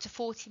an hour to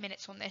 40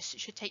 minutes on this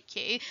should take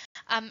you.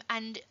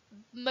 And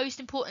most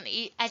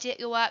importantly, edit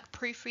your work,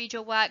 proofread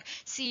your work,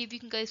 see if you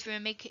can go through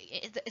and make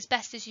it as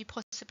best as you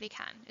possibly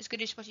can, as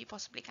good as you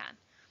possibly can.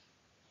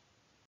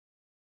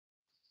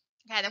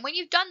 Okay, then when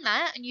you've done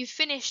that and you've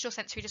finished your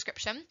sensory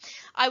description,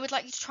 I would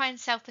like you to try and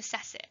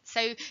self-assess it.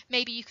 So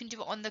maybe you can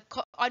do it on the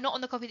not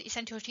on the copy that you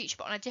sent to your teacher,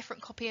 but on a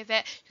different copy of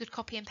it. You could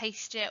copy and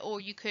paste it, or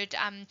you could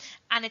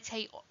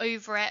annotate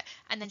over it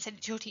and then send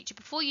it to your teacher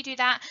before you do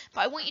that.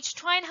 But I want you to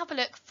try and have a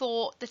look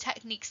for the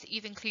techniques that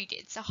you've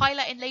included. So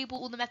highlight and label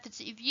all the methods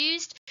that you've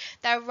used.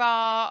 There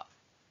are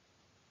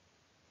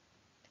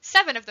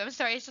 7 of them,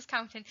 sorry, it's just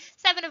counting.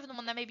 7 of them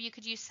on there. Maybe you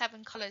could use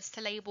 7 colours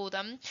to label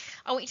them.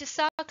 I want you to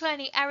circle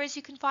any errors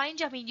you can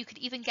find. I mean, you could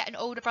even get an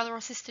older brother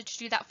or sister to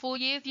do that for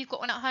you if you've got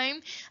one at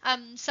home.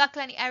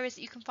 Circle any errors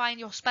that you can find,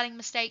 your spelling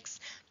mistakes.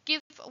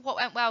 Give what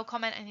went well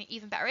comment and an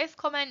even better if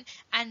comment,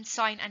 and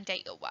sign and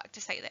date your work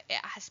to say that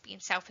it has been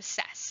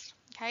self-assessed.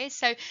 Okay,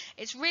 so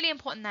it's really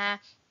important there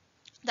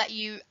that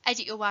you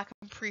edit your work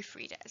and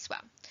proofread it as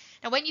well.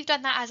 Now, when you've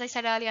done that, as I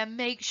said earlier,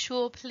 make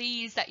sure,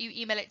 please, that you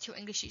email it to your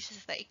English teacher so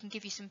that it can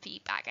give you some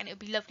feedback, and it would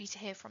be lovely to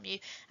hear from you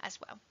as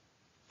well.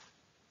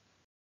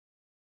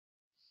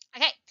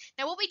 Okay,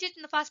 now what we did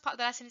in the first part of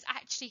the lesson is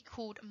actually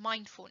called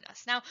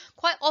mindfulness. Now,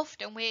 quite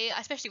often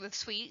especially with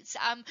sweets,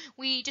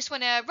 we just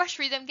want to rush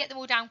through them, get them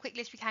all down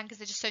quickly as we can because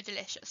they're just so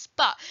delicious.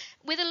 But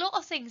with a lot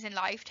of things in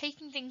life,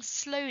 taking things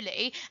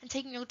slowly and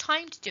taking your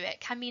time to do it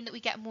can mean that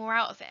we get more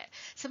out of it.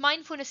 So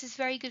mindfulness is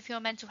very good for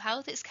your mental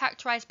health. It's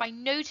characterized by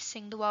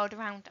noticing the world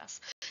around us.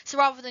 So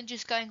rather than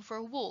just going for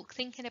a walk,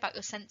 thinking about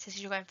your senses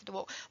as you're going for the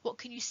walk. What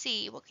can you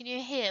see? What can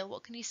you hear?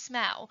 What can you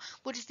smell?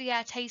 What does the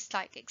air taste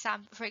like,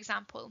 for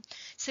example?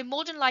 So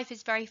modern life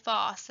is very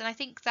fast, and I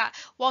think that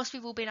whilst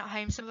we've all been at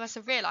home, some of us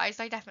have realised,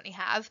 I definitely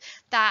have,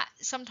 that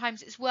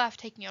sometimes it's worth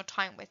taking your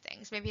time with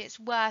things. Maybe it's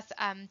worth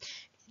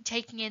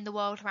taking in the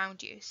world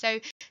around you. So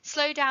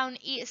slow down,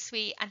 eat a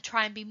sweet, and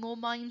try and be more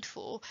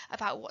mindful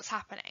about what's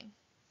happening.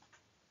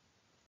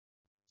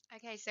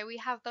 Okay, so we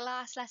have the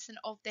last lesson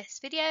of this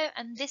video,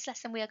 and this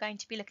lesson we are going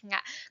to be looking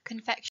at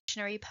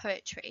confectionery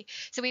poetry.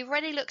 So we've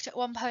already looked at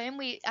one poem.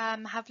 We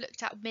have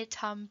looked at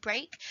Midterm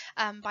Break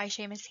by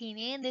Seamus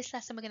Heaney. In this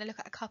lesson we're going to look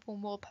at a couple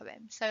more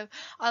poems. So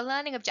our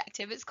learning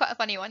objective, it's quite a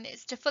funny one,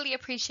 is to fully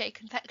appreciate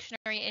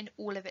confectionery in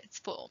all of its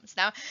forms.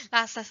 Now,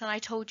 last lesson I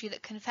told you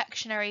that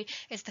confectionery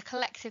is the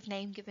collective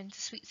name given to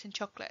sweets and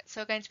chocolate.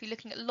 So we're going to be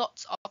looking at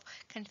lots of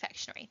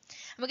confectionery.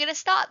 And we're going to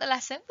start the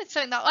lesson with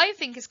something that I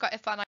think is quite a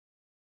fun idea.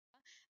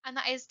 And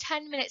that is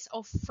 10 minutes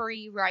of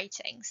free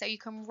writing. So you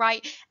can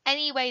write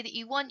any way that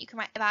you want. You can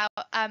write about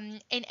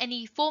in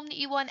any form that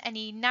you want,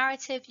 any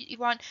narrative that you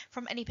want,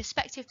 from any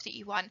perspective that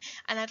you want.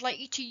 And I'd like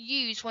you to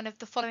use one of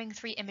the following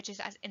 3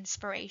 images as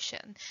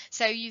inspiration.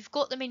 So you've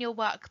got them in your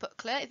work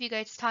booklet. If you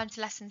go to turn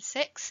to lesson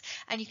 6,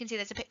 and you can see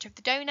there's a picture of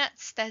the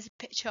donuts, there's a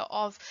picture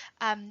of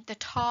the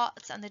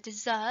tarts and the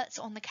desserts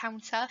on the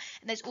counter,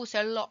 and there's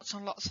also lots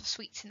and lots of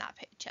sweets in that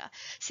picture.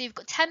 So you've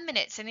got 10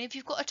 minutes, and if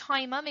you've got a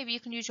timer, maybe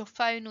you can use your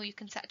phone, or you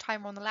can set a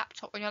timer on the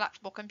laptop, on your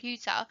laptop or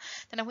computer,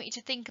 then I want you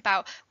to think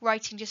about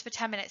writing just for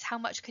 10 minutes. How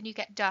much can you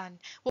get done?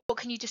 What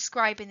can you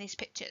describe in these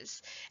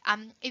pictures?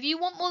 If you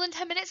want more than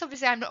 10 minutes,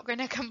 obviously I'm not going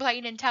to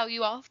complain and tell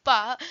you off,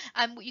 but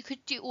what you could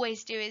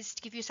always do is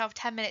to give yourself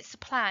 10 minutes to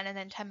plan and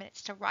then 10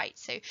 minutes to write.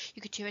 So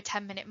you could do a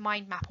 10-minute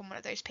mind map on one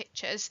of those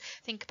pictures.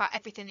 Think about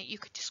everything that you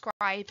could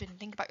describe and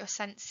think about your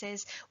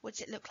senses. What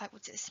does it look like?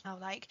 What does it smell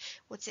like?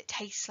 What does it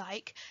taste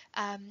like?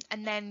 And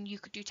then you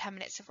could do 10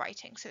 minutes of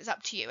writing. So it's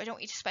up to you. I don't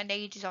want you to spend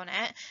ages on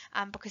it,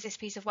 because this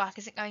piece of work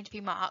isn't going to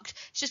be marked.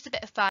 It's just a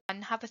bit of fun.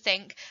 Have a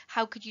think.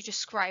 How could you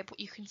describe what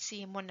you can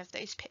see in one of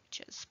those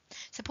pictures?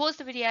 So pause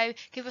the video,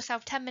 give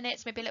yourself 10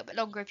 minutes, maybe a little bit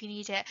longer if you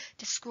need it.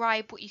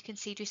 Describe what you can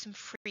see. Do some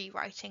free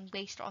writing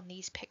based on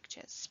these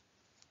pictures.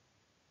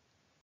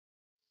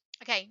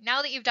 Okay,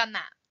 now that you've done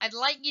that, I'd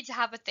like you to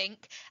have a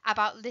think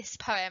about this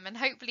poem, and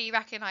hopefully you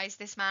recognise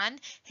this man.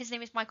 His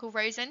name is Michael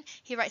Rosen.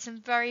 He writes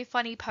some very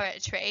funny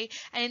poetry,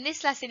 and in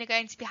this lesson you're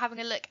going to be having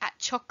a look at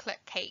Chocolate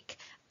Cake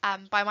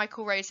by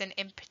Michael Rosen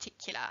in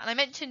particular. And I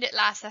mentioned it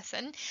last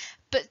lesson,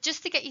 but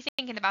just to get you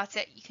thinking about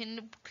it, you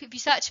can, if you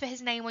search for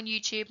his name on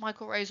YouTube,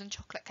 Michael Rosen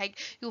Chocolate Cake,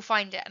 you'll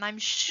find it. And I'm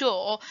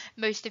sure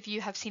most of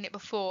you have seen it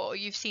before, or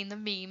you've seen the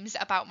memes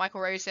about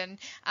Michael Rosen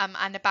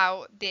and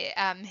about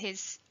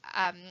his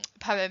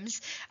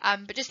poems,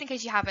 but just in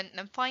case you haven't,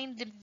 then find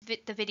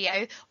the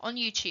video on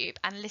YouTube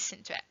and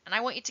listen to it. And I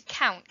want you to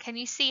count. Can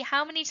you see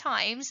how many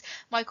times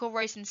Michael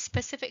Rosen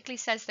specifically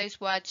says those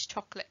words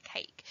chocolate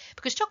cake?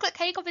 Because chocolate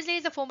cake obviously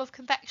is a form of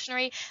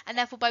confectionery, and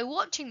therefore by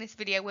watching this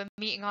video we're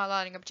meeting our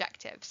learning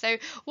objective. So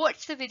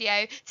watch the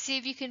video, see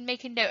if you can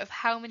make a note of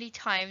how many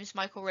times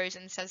Michael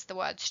Rosen says the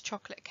words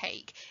chocolate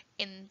cake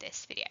in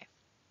this video.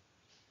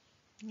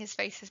 His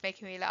face is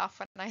making me laugh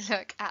when I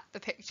look at the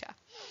picture.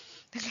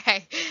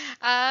 Okay,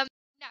 now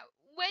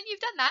when you've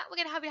done that, we're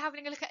going to be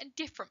having a look at a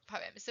different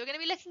poem. So we're going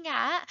to be looking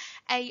at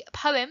a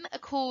poem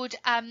called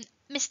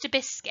Mr.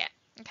 Biscuit.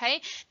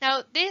 Okay,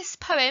 now this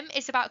poem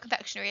is about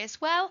confectionery as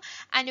well,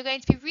 and you're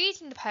going to be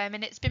reading the poem,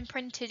 and it's been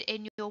printed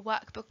in your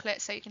work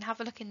booklet, so you can have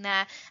a look in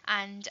there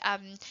and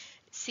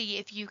see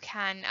if you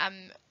can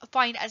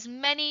find as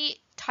many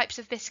types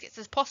of biscuits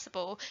as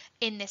possible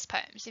in this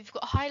poem. So if you've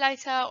got a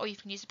highlighter, or you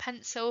can use a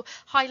pencil,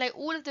 highlight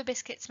all of the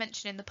biscuits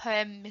mentioned in the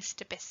poem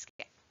Mr.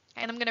 Biscuit.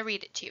 And I'm going to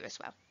read it to you as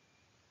well.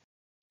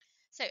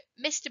 So,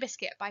 Mr.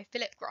 Biscuit by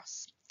Philip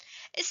Gross.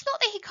 It's not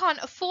that he can't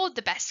afford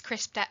the best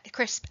crisp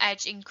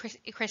edge in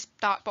crisp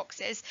dark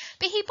boxes,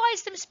 but he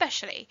buys them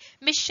specially.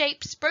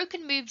 Misshapes,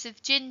 broken moves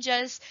of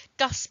gingers,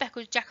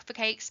 dust-speckled Jaffa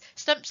cakes,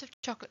 stumps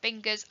of chocolate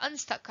fingers,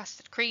 unstuck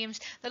custard creams,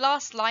 the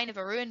last line of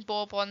a ruined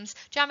Bourbons,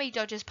 jammy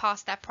dodgers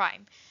past their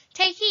prime.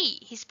 Take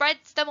eat. He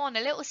spreads them on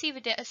a little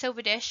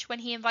silver dish when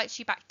he invites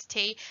you back to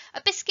tea.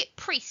 A biscuit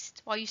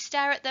priest while you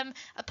stare at them.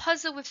 A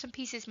puzzle with some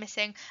pieces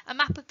missing. A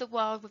map of the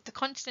world with the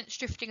continents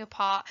drifting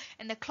apart.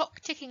 And the clock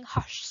ticking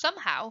hush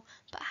somehow.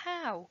 But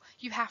how?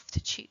 You have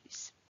to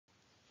choose.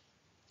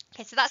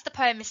 Okay, so that's the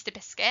poem Mr.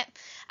 Biscuit.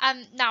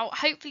 Now,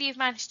 hopefully you've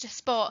managed to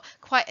spot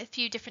quite a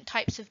few different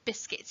types of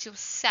biscuits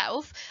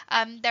yourself.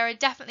 There are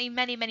definitely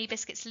many, many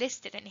biscuits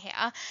listed in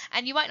here,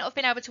 and you might not have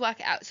been able to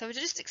work it out. So I'll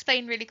just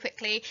explain really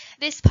quickly.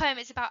 This poem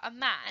is about a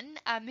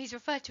man, who's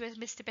referred to as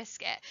Mr.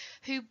 Biscuit,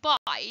 who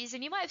buys,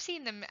 and you might have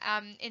seen them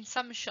in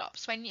some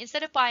shops, when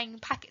instead of buying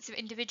packets of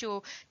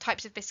individual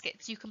types of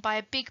biscuits, you can buy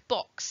a big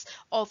box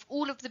of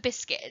all of the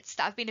biscuits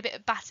that have been a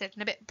bit battered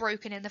and a bit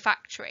broken in the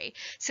factory.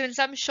 So in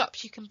some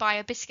shops you can buy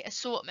a biscuit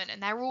assortment,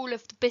 and they're all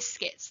of the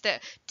biscuits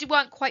that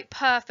weren't quite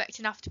perfect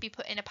enough to be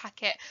put in a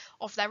packet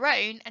of their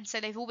own, and so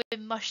they've all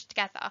been mushed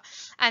together.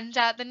 And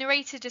the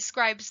narrator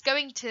describes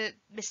going to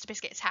Mr.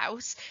 Biscuit's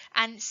house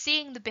and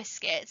seeing the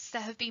biscuits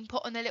that have been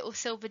put on a little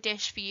silver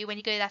dish for you when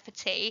you go there for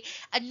tea,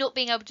 and not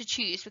being able to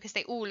choose because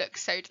they all look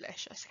so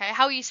delicious. Okay,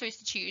 how are you supposed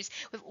to choose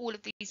with all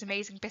of these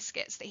amazing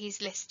biscuits that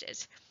he's listed?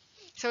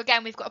 So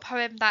again, we've got a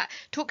poem that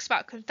talks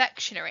about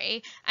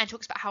confectionery and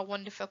talks about how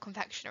wonderful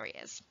confectionery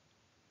is.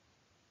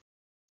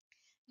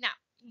 Now,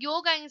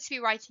 you're going to be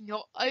writing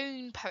your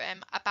own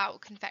poem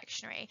about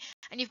confectionery,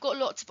 and you've got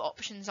lots of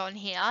options on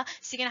here,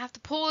 so you're going to have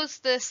to pause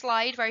the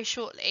slide very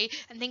shortly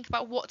and think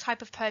about what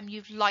type of poem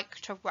you'd like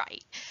to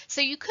write. So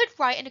you could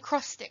write an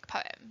acrostic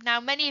poem. Now,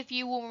 many of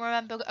you will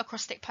remember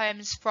acrostic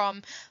poems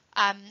from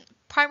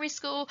primary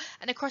school.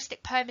 An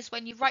acrostic poem is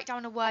when you write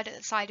down a word at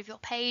the side of your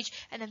page,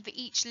 and then for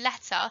each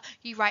letter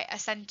you write a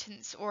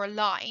sentence or a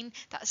line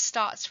that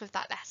starts with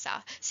that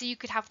letter. So you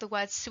could have the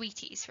word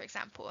sweeties, for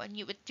example, and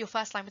your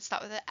first line would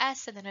start with an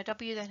S and then a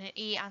W, then an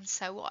E, and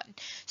so on.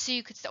 So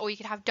you could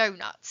have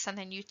donuts, and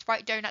then you'd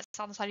write donuts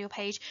on the side of your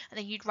page, and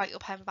then you'd write your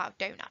poem about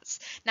donuts.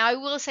 Now, I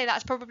will say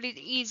that's probably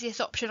the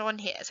easiest option on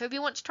here. So if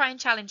you want to try and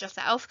challenge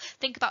yourself,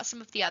 think about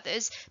some of the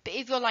others. But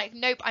if you're like,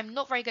 nope, I'm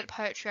not very good at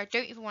poetry, I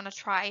don't even want to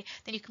try,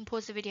 then you can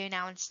pause the video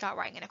now and start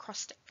writing an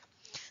acrostic.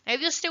 Now, if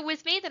you're still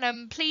with me, then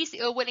I'm pleased that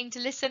you're willing to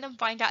listen and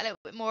find out a little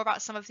bit more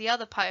about some of the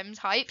other poem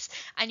types,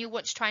 and you'll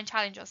want to try and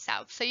challenge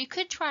yourself. So you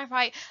could try and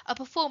write a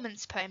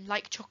performance poem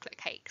like Chocolate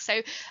Cake.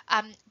 So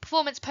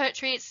performance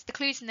poetry, it's the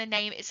clues in the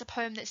name, it's a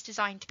poem that's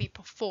designed to be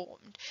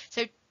performed.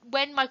 So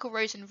when Michael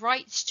Rosen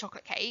writes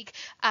Chocolate Cake,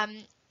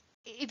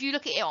 if you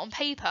look at it on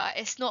paper,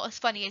 it's not as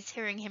funny as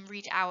hearing him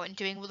read it out and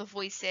doing all the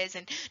voices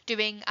and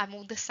doing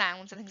all the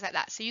sounds and things like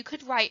that. So you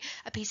could write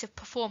a piece of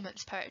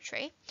performance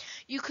poetry.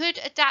 You could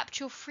adapt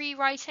your free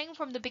writing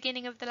from the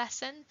beginning of the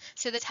lesson.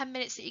 So the 10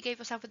 minutes that you gave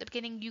yourself at the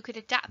beginning, you could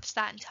adapt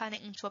that and turn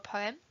it into a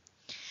poem.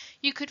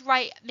 You could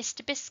write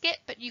Mr. Biscuit,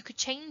 but you could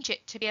change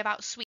it to be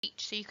about sweet,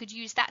 so you could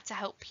use that to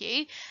help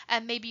you.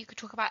 And maybe you could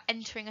talk about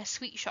entering a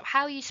sweet shop.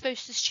 How are you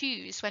supposed to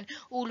choose when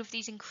all of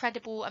these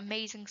incredible,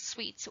 amazing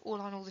sweets are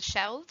all on all the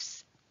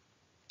shelves?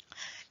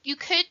 You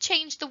could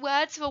change the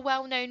words of a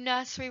well-known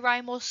nursery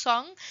rhyme or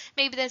song.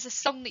 Maybe there's a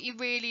song that you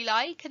really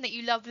like and that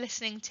you love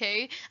listening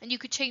to, and you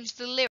could change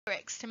the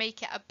lyrics to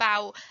make it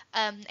about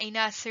a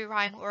nursery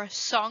rhyme or a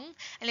song.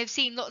 And I've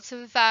seen lots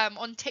of,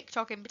 on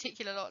TikTok in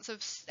particular, lots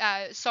of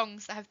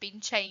songs that have been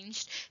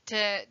changed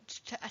to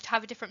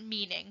have a different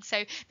meaning.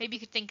 So maybe you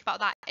could think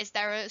about that. Is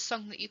there a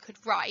song that you could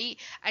write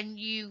and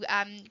you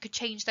could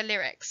change the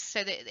lyrics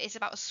so that it's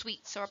about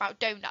sweets or about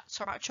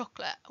donuts or about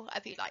chocolate or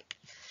whatever you like?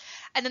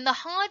 And then the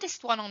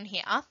hardest one on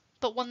here,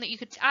 but one that you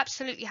could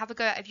absolutely have a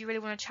go at if you really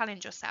want to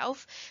challenge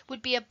yourself,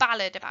 would be a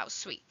ballad about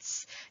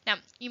sweets. Now,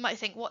 you might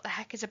think, what the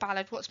heck is a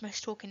ballad? What's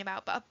Miss talking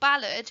about? But a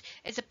ballad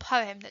is a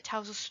poem that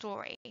tells a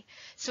story.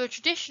 So a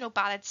traditional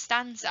ballad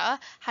stanza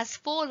has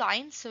 4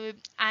 lines,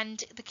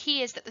 and the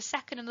key is that the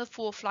second and the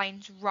fourth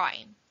lines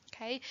rhyme.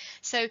 Okay,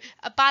 so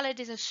a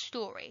ballad is a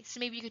story. So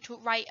maybe you could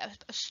write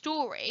a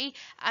story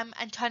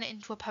and turn it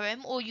into a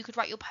poem, or you could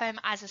write your poem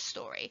as a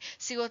story.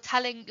 So you're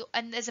telling,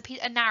 and there's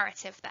a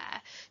narrative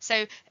there.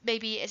 So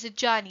maybe it's a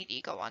journey that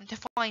you go on to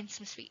find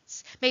some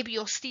sweets. Maybe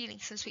you're stealing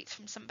some sweets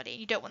from somebody and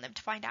you don't want them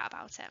to find out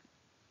about it.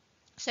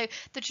 So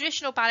the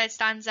traditional ballad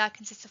stanza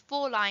consists of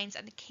 4 lines,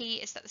 and the key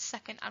is that the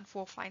second and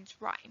fourth lines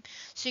rhyme.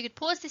 So you could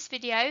pause this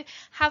video,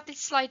 have this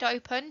slide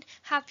open,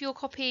 have your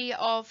copy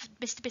of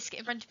Mr. Biscuit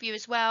in front of you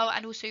as well,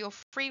 and also your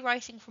free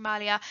writing from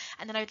earlier,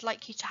 and then I'd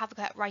like you to have a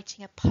go at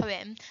writing a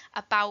poem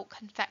about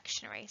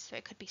confectionery. So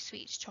it could be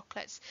sweets,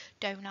 chocolates,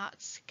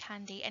 donuts,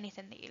 candy,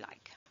 anything that you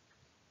like.